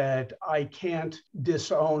something that I can't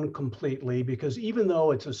disown completely, because even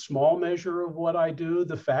though it's a small measure of what I do,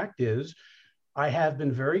 the fact is I have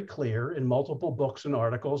been very clear in multiple books and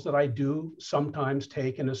articles that I do sometimes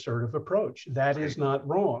take an assertive approach. That is not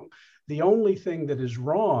wrong. The only thing that is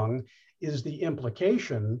wrong is the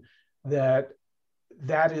implication that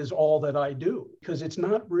that is all that I do, because it's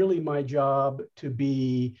not really my job to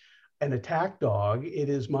be an attack dog. It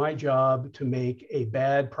is my job to make a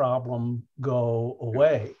bad problem go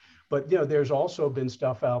away. But, you know, there's also been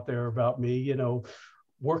stuff out there about me, you know,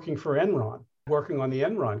 working for Enron, working on the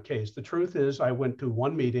Enron case. The truth is, I went to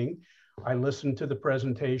one meeting, I listened to the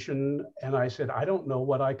presentation, and I said, I don't know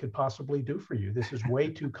what I could possibly do for you. This is way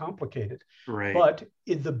too complicated. Right. But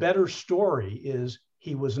the better story is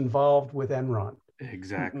he was involved with Enron.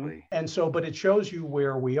 Exactly. And so, but it shows you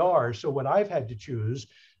where we are. So what I've had to choose,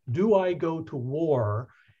 do I go to war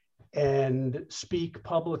and speak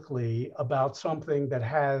publicly about something that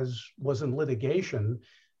was in litigation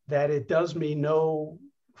that it does me no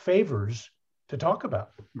favors to talk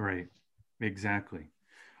about? Right. Exactly.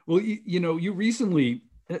 Well, you know, you recently,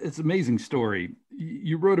 it's an amazing story.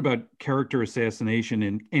 You wrote about character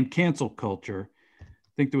assassination and cancel culture.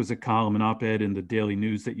 I think there was a column, an op-ed in the Daily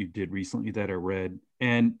News that you did recently that I read.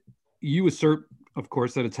 And you assert, of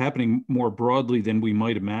course, that it's happening more broadly than we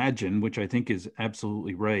might imagine, which I think is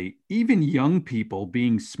absolutely right. Even young people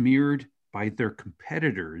being smeared by their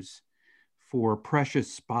competitors for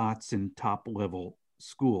precious spots in top-level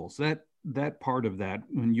schools. That part of that,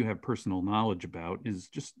 when you have personal knowledge about, is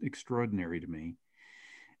just extraordinary to me.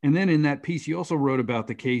 And then in that piece, you also wrote about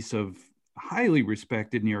the case of highly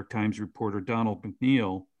respected New York Times reporter Donald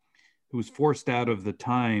McNeil, who was forced out of the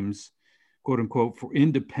Times, quote unquote, for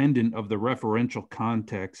independent of the referential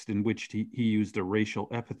context in which he used a racial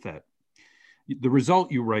epithet. The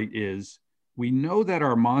result, you write, is we know that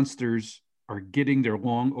our monsters are getting their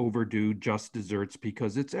long overdue just desserts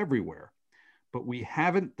because it's everywhere, but we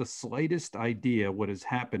haven't the slightest idea what is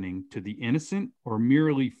happening to the innocent or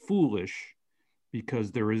merely foolish,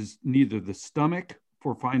 because there is neither the stomach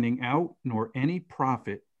for finding out nor any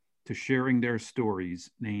profit to sharing their stories,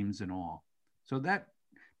 names and all. So that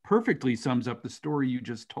perfectly sums up the story you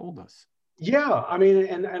just told us. Yeah, I mean,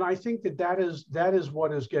 and I think that is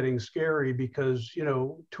what is getting scary, because, you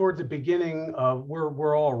know, toward the beginning of,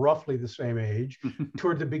 we're all roughly the same age.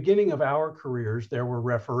 Toward the beginning of our careers, there were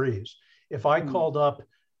referees. If I called up,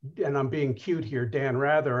 and I'm being cute here, Dan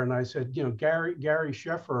Rather, and I said, you know, Gary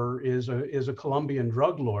Sheffer is a Colombian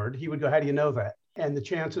drug lord, he would go, how do you know that? And the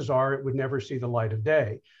chances are it would never see the light of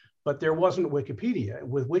day. But there wasn't Wikipedia.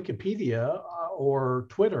 With Wikipedia or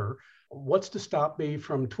Twitter, what's to stop me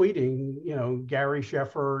from tweeting, you know, Gary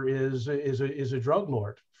Sheffer is a drug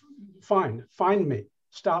lord? Fine, find me,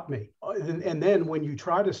 stop me. And then when you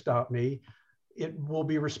try to stop me, it will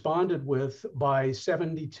be responded with by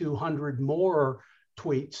 7,200 more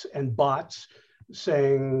tweets and bots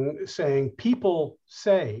saying people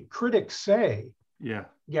say, critics say, yeah,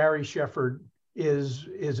 Gary Sheffer is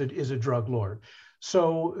a drug lord.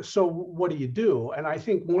 So what do you do? And I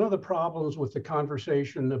think one of the problems with the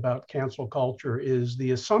conversation about cancel culture is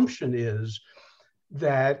the assumption is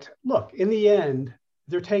that, look, in the end,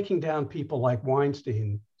 they're taking down people like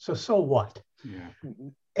Weinstein. So what? Yeah.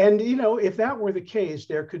 And, you know, if that were the case,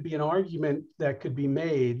 there could be an argument that could be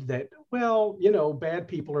made that, well, you know, bad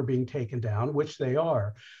people are being taken down, which they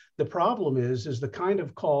are. The problem is the kind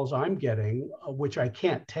of calls I'm getting, which I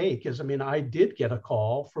can't take, is, I mean, I did get a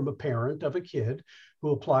call from a parent of a kid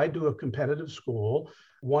who applied to a competitive school.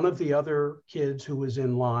 One of the other kids who was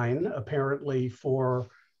in line, apparently for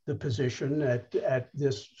the position at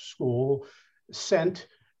this school, sent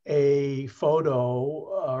a photo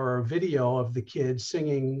or a video of the kid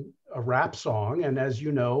singing a rap song. And as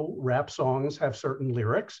you know, rap songs have certain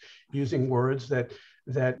lyrics using words that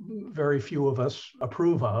very few of us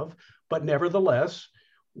approve of. But nevertheless,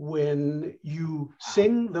 when you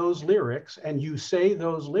sing those lyrics and you say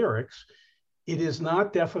those lyrics, it is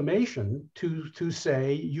not defamation to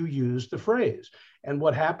say you used the phrase. And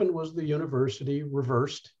what happened was the university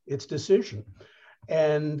reversed its decision.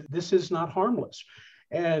 And this is not harmless.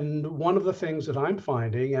 And one of the things that I'm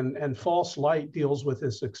finding, and False Light deals with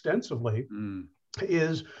this extensively,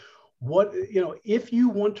 is what, you know, if you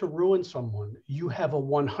want to ruin someone, you have a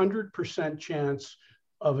 100% chance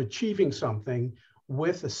of achieving something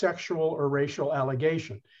with a sexual or racial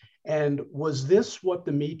allegation. And was this what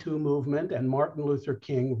the Me Too movement and Martin Luther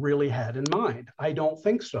King really had in mind? I don't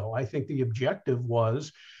think so. I think the objective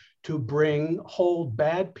was to hold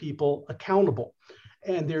bad people accountable.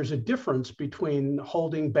 And there's a difference between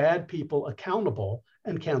holding bad people accountable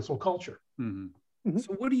and cancel culture. Mm-hmm. Mm-hmm.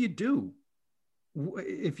 So what do you do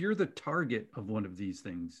if you're the target of one of these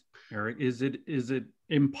things, Eric? Is it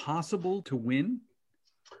impossible to win?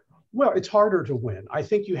 Well, it's harder to win. I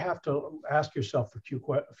think you have to ask yourself a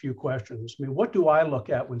few questions. I mean, what do I look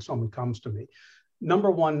at when someone comes to me? Number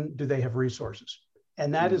one, do they have resources?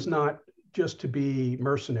 And that is not just to be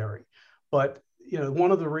mercenary, but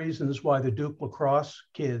one of the reasons why the Duke lacrosse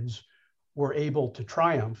kids were able to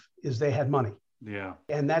triumph is they had money. Yeah.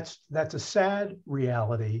 And that's a sad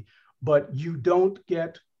reality, but you don't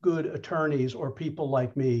get good attorneys or people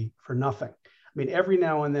like me for nothing. I mean, every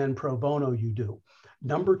now and then pro bono you do.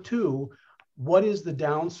 Number two, what is the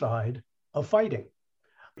downside of fighting?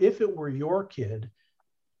 If it were your kid,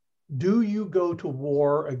 do you go to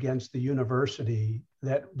war against the university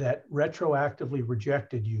that retroactively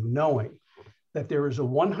rejected you, knowing that there is a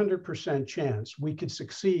 100% chance we could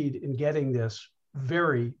succeed in getting this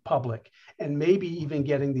very public and maybe even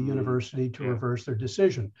getting the university to reverse their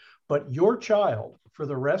decision? But your child, for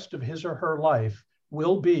the rest of his or her life,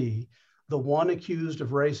 will be the one accused of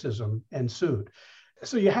racism and sued.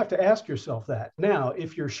 So you have to ask yourself that. Now,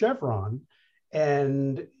 if you're Chevron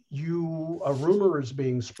and a rumor is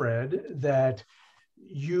being spread that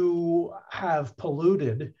you have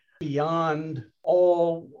polluted beyond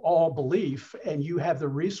all belief and you have the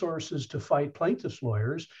resources to fight plaintiffs'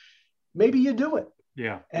 lawyers, maybe you do it.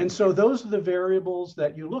 Yeah. And so those are the variables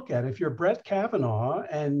that you look at. If you're Brett Kavanaugh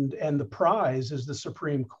and the prize is the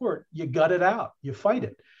Supreme Court, you gut it out, you fight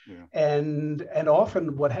it. Yeah. And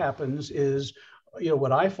often what happens is,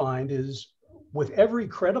 what I find is with every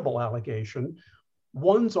credible allegation,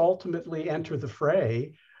 ones ultimately enter the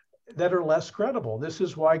fray that are less credible. This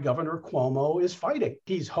is why Governor Cuomo is fighting.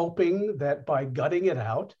 He's hoping that by gutting it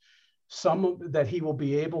out, that he will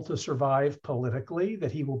be able to survive politically,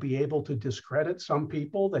 that he will be able to discredit some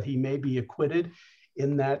people, that he may be acquitted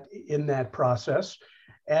in that process.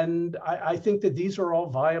 And I think that these are all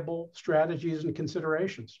viable strategies and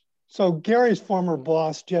considerations. So Gary's former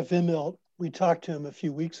boss, Jeff Immelt, we talked to him a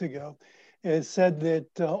few weeks ago, and said that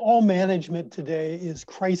all management today is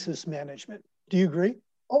crisis management. Do you agree?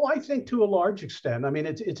 Oh, I think to a large extent. I mean,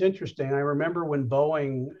 it's interesting. I remember when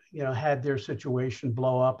Boeing, had their situation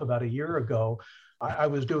blow up about a year ago. I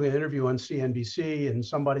was doing an interview on CNBC, and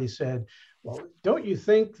somebody said, "Well, don't you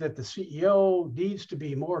think that the CEO needs to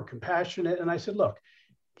be more compassionate?" And I said, "Look,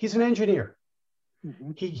 he's an engineer.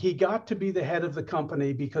 Mm-hmm. He got to be the head of the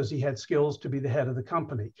company because he had skills to be the head of the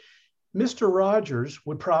company. Mr. Rogers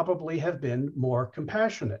would probably have been more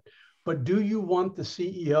compassionate. But do you want the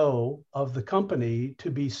CEO of the company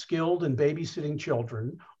to be skilled in babysitting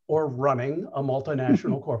children or running a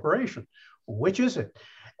multinational corporation? Which is it?"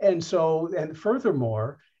 And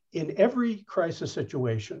furthermore, in every crisis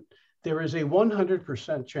situation, there is a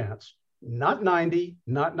 100% chance, not 90,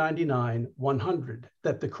 not 99, 100,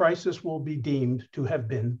 that the crisis will be deemed to have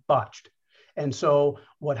been botched. And so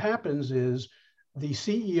what happens is the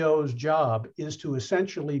CEO's job is to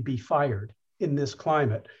essentially be fired in this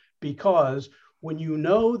climate, because when you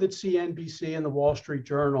know that CNBC and the Wall Street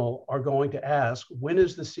Journal are going to ask, when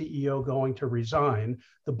is the CEO going to resign?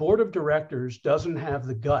 The board of directors doesn't have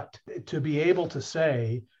the gut to be able to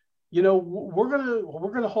say, we're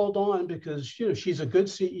going to hold on because she's a good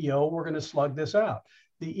CEO. We're going to slug this out.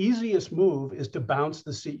 The easiest move is to bounce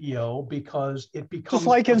the CEO because it becomes just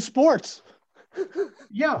like in sports.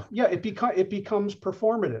 It becomes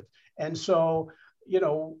performative. And so,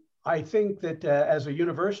 I think that as a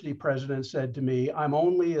university president said to me, I'm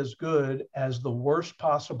only as good as the worst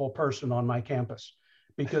possible person on my campus.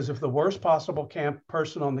 Because if the worst possible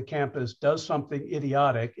person on the campus does something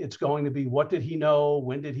idiotic, it's going to be, what did he know?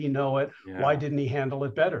 When did he know it? Yeah. Why didn't he handle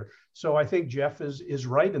it better? So I think Jeff is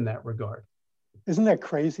right in that regard. Isn't that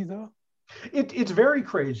crazy though? It's very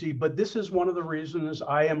crazy, but this is one of the reasons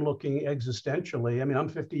I am looking existentially. I mean, I'm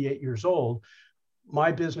 58 years old.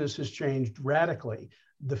 My business has changed radically.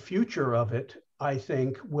 The future of it, I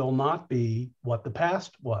think, will not be what the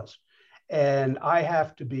past was. And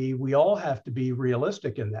we all have to be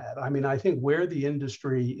realistic in that. I mean, I think where the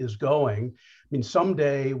industry is going,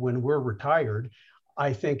 someday when we're retired,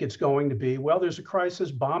 I think it's going to be, well, there's a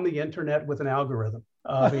crisis, bomb the internet with an algorithm.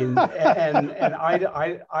 And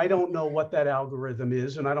I don't know what that algorithm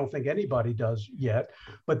is, and I don't think anybody does yet,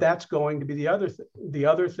 but that's going to be the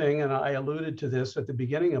other thing. And I alluded to this at the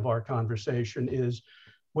beginning of our conversation, is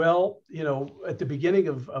Well, at the beginning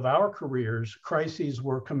of our careers, crises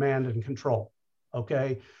were command and control.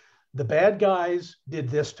 Okay. The bad guys did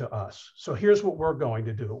this to us. So here's what we're going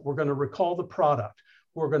to do. We're going to recall the product.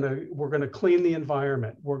 We're going to clean the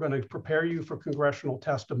environment. We're going to prepare you for congressional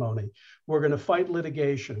testimony. We're going to fight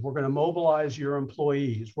litigation. We're going to mobilize your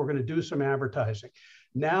employees. We're going to do some advertising.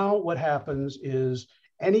 Now what happens is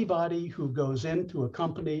anybody who goes into a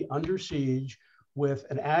company under siege with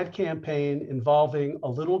an ad campaign involving a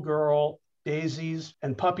little girl, daisies,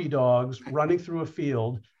 and puppy dogs running through a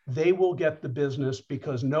field, they will get the business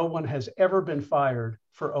because no one has ever been fired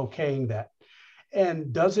for okaying that.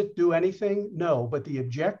 And does it do anything? No, but the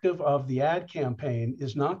objective of the ad campaign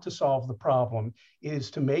is not to solve the problem, it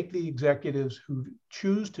is to make the executives who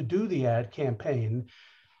choose to do the ad campaign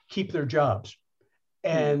keep their jobs.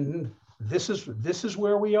 And this is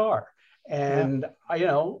where we are. And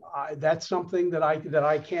that's something that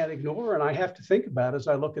I can't ignore, and I have to think about as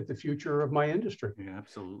I look at the future of my industry. Yeah,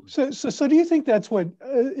 absolutely. So do you think that's what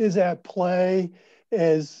is at play,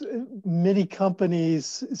 as many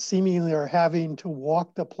companies seemingly are having to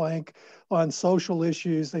walk the plank on social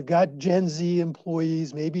issues? They've got Gen Z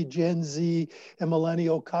employees, maybe Gen Z and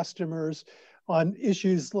millennial customers, on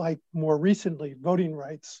issues like, more recently, voting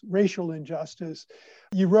rights, racial injustice.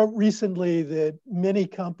 You wrote recently that many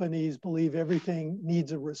companies believe everything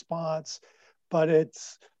needs a response, but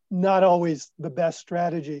it's not always the best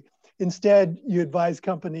strategy. Instead, you advise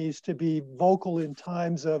companies to be vocal in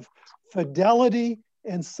times of fidelity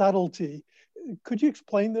and subtlety. Could you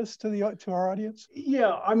explain this to our audience?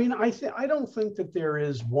 Yeah, I mean, I don't think that there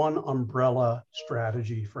is one umbrella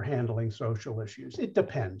strategy for handling social issues. It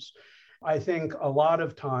depends. I think a lot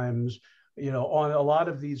of times, on a lot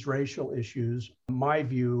of these racial issues, my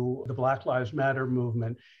view, the Black Lives Matter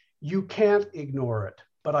movement, you can't ignore it.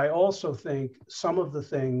 But I also think some of the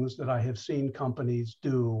things that I have seen companies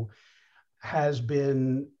do has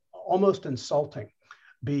been almost insulting,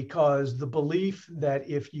 because the belief that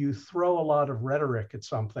if you throw a lot of rhetoric at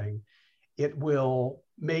something, it will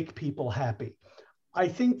make people happy. I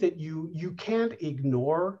think that you can't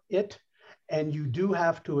ignore it, and you do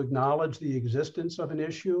have to acknowledge the existence of an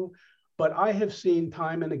issue. But I have seen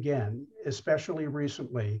time and again, especially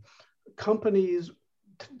recently, companies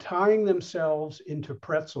tying themselves into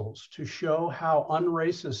pretzels to show how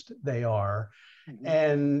unracist they are. Mm-hmm.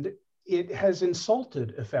 And it has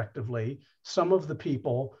insulted, effectively, some of the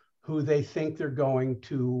people who they think they're going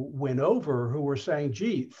to win over, who were saying,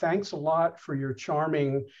 gee, thanks a lot for your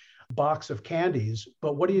charming box of candies,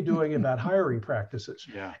 but what are you doing about hiring practices?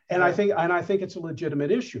 Yeah. And I think it's a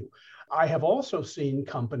legitimate issue. I have also seen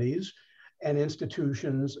companies and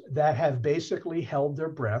institutions that have basically held their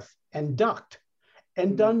breath and ducked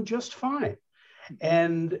and done just fine.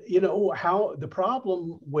 And how the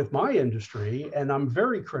problem with my industry, and I'm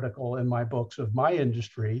very critical in my books of my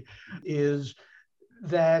industry, is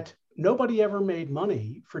that nobody ever made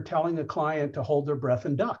money for telling a client to hold their breath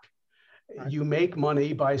and duck. You make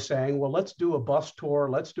money by saying, well, let's do a bus tour,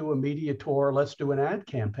 let's do a media tour, let's do an ad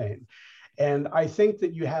campaign. And I think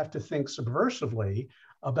that you have to think subversively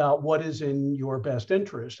about what is in your best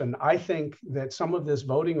interest. And I think that some of this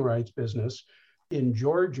voting rights business in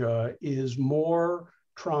Georgia is more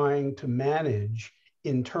trying to manage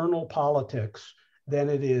internal politics than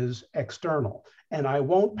it is external. And I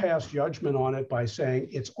won't pass judgment on it by saying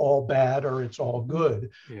it's all bad or it's all good.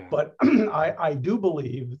 Yeah. But I do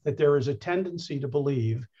believe that there is a tendency to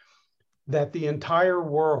believe that the entire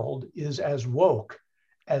world is as woke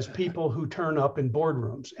as people who turn up in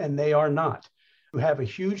boardrooms, and they are not. You have a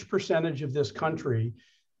huge percentage of this country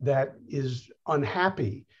that is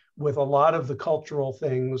unhappy with a lot of the cultural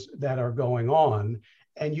things that are going on.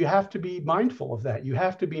 And you have to be mindful of that. You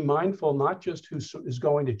have to be mindful not just who is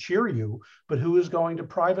going to cheer you, but who is going to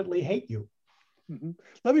privately hate you. Mm-hmm.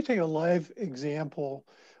 Let me take a live example.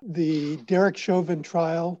 The Derek Chauvin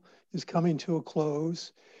trial is coming to a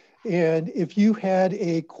close. And if you had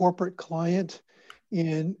a corporate client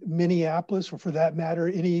in Minneapolis, or for that matter,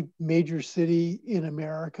 any major city in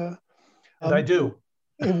America. And I do.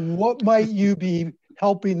 And what might you be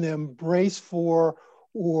helping them brace for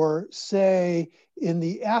or say in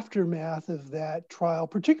the aftermath of that trial,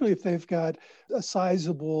 particularly if they've got a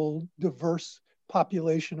sizable, diverse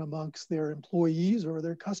population amongst their employees or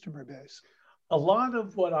their customer base? A lot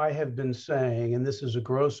of what I have been saying, and this is a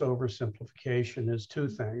gross oversimplification, is two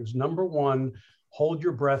things. Number one, hold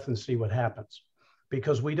your breath and see what happens,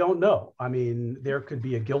 because we don't know. I mean, there could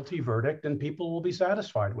be a guilty verdict and people will be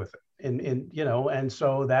satisfied with it. And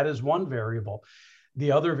so that is one variable.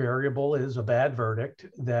 The other variable is a bad verdict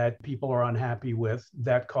that people are unhappy with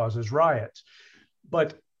that causes riots.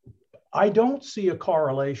 But I don't see a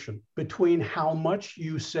correlation between how much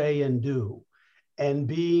you say and do and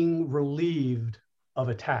being relieved of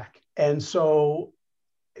attack. And so,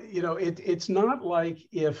 it's not like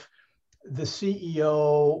if the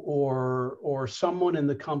CEO or someone in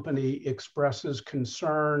the company expresses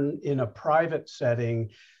concern in a private setting,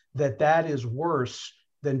 that is worse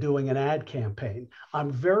than doing an ad campaign.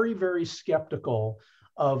 I'm very, very skeptical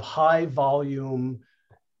of high volume,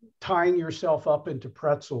 tying yourself up into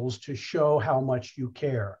pretzels to show how much you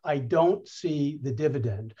care. I don't see the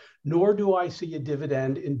dividend, nor do I see a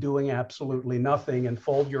dividend in doing absolutely nothing and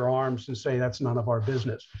fold your arms and say that's none of our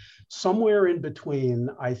business. Somewhere in between,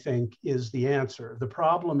 I think, is the answer. The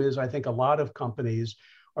problem is, I think a lot of companies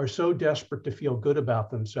are so desperate to feel good about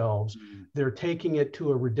themselves, they're taking it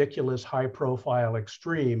to a ridiculous high-profile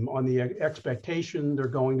extreme on the expectation they're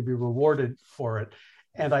going to be rewarded for it.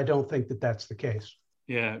 And I don't think that that's the case.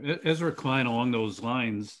 Yeah, Ezra Klein along those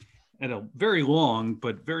lines had a very long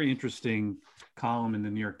but very interesting column in the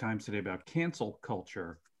New York Times today about cancel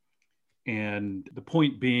culture. And the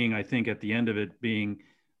point being, I think at the end of it being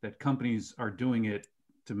that companies are doing it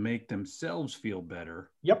to make themselves feel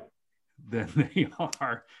better than they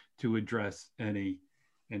are to address any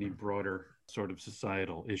broader sort of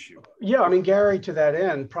societal issue. Yeah, I mean, Gary, to that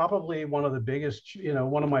end, probably one of the biggest,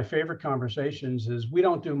 one of my favorite conversations is we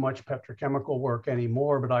don't do much petrochemical work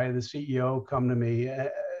anymore, but I had the CEO come to me,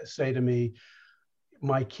 say to me,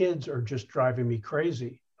 my kids are just driving me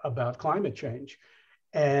crazy about climate change.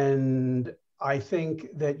 And I think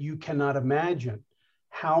that you cannot imagine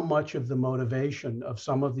how much of the motivation of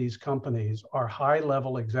some of these companies are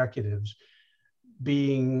high-level executives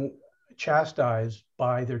being chastised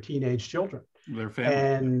by their teenage children. Their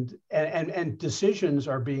family. And decisions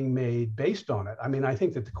are being made based on it. I mean, I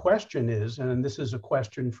think that the question is, and this is a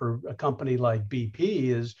question for a company like BP,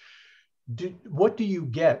 is what do you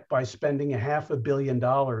get by spending $500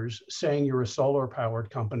 million saying you're a solar powered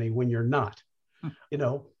company when you're not?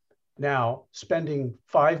 Now spending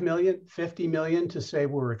 5 million, 50 million to say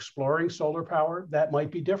we're exploring solar power, that might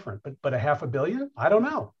be different, but $500 million? I don't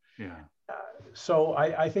know. Yeah. So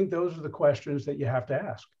I think those are the questions that you have to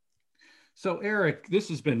ask. So Eric, this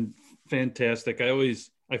has been fantastic.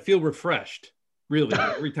 I feel refreshed, really,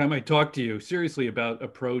 every time I talk to you, seriously, about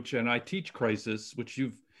approach. And I teach crisis, which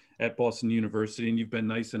you've at Boston University, and you've been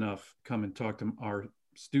nice enough to come and talk to our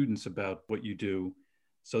students about what you do.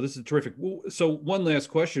 So this is terrific. So one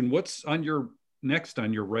last question, what's next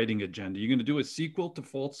on your writing agenda? Are you going to do a sequel to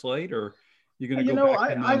False Light, or you're going to go back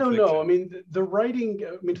to nonfiction? I don't know. I mean, the writing,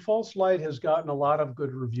 False Light has gotten a lot of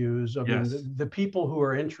good reviews. I mean, the people who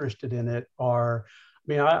are interested in it are,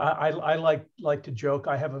 I like to joke,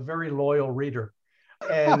 I have a very loyal reader.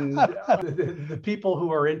 And the people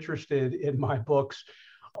who are interested in my books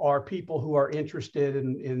are people who are interested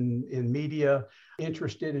in media,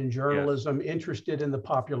 interested in journalism, interested in the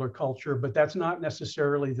popular culture, but that's not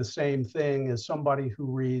necessarily the same thing as somebody who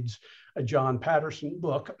reads a John Patterson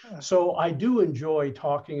book. So I do enjoy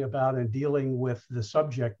talking about and dealing with the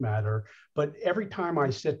subject matter, but every time I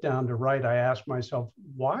sit down to write, I ask myself,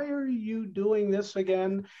 why are you doing this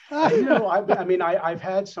again? I've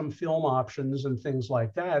had some film options and things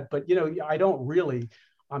like that, but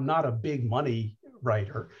I'm not a big money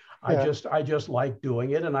writer. Yeah. I just like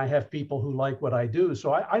doing it, and I have people who like what I do.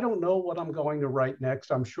 So I don't know what I'm going to write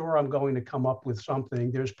next. I'm sure I'm going to come up with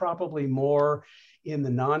something. There's probably more in the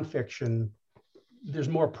nonfiction. There's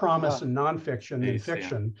more promise in nonfiction than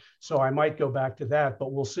fiction. Yeah. So I might go back to that,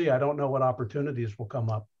 but we'll see. I don't know what opportunities will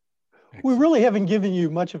come up. We really haven't given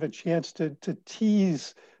you much of a chance to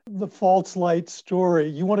tease the False Light story.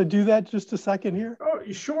 You want to do that just a second here? Oh,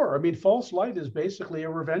 sure. I mean, False Light is basically a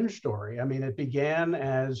revenge story. I mean, it began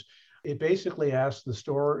as, it basically asked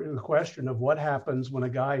the question of what happens when a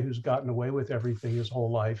guy who's gotten away with everything his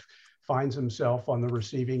whole life finds himself on the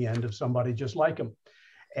receiving end of somebody just like him.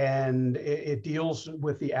 And it deals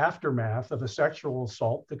with the aftermath of a sexual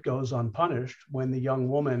assault that goes unpunished when the young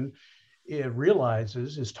woman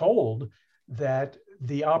is told that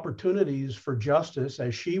the opportunities for justice,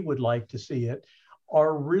 as she would like to see it,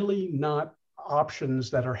 are really not options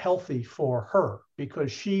that are healthy for her,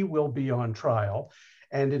 because she will be on trial.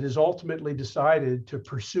 And it is ultimately decided to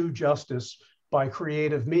pursue justice by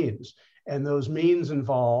creative means. And those means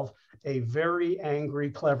involve a very angry,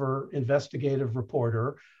 clever investigative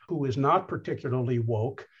reporter who is not particularly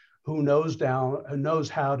woke, who knows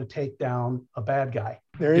how to take down a bad guy.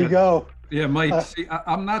 There you go. Yeah, Mike, see,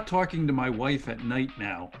 I'm not talking to my wife at night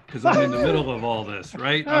now because I'm in the middle of all this,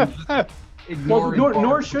 right? I'm just ignoring.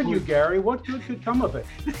 Nor should you, Gary. What good could come of it?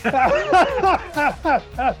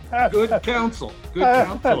 Good counsel. Good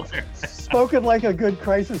counsel. Spoken like a good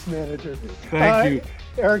crisis manager. Thank you.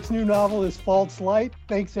 Eric's new novel is False Light.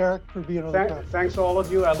 Thanks, Eric, for being on the podcast. Thanks, all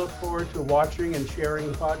of you. I look forward to watching and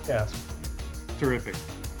sharing the podcast. Terrific.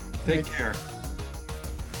 Take care.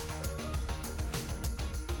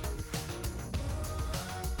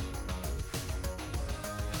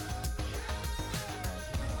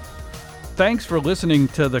 Thanks for listening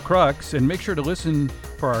to The Crux, and make sure to listen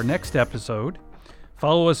for our next episode.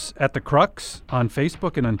 Follow us at The Crux on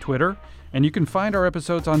Facebook and on Twitter, and you can find our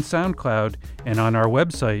episodes on SoundCloud and on our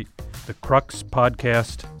website,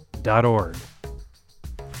 thecruxpodcast.org.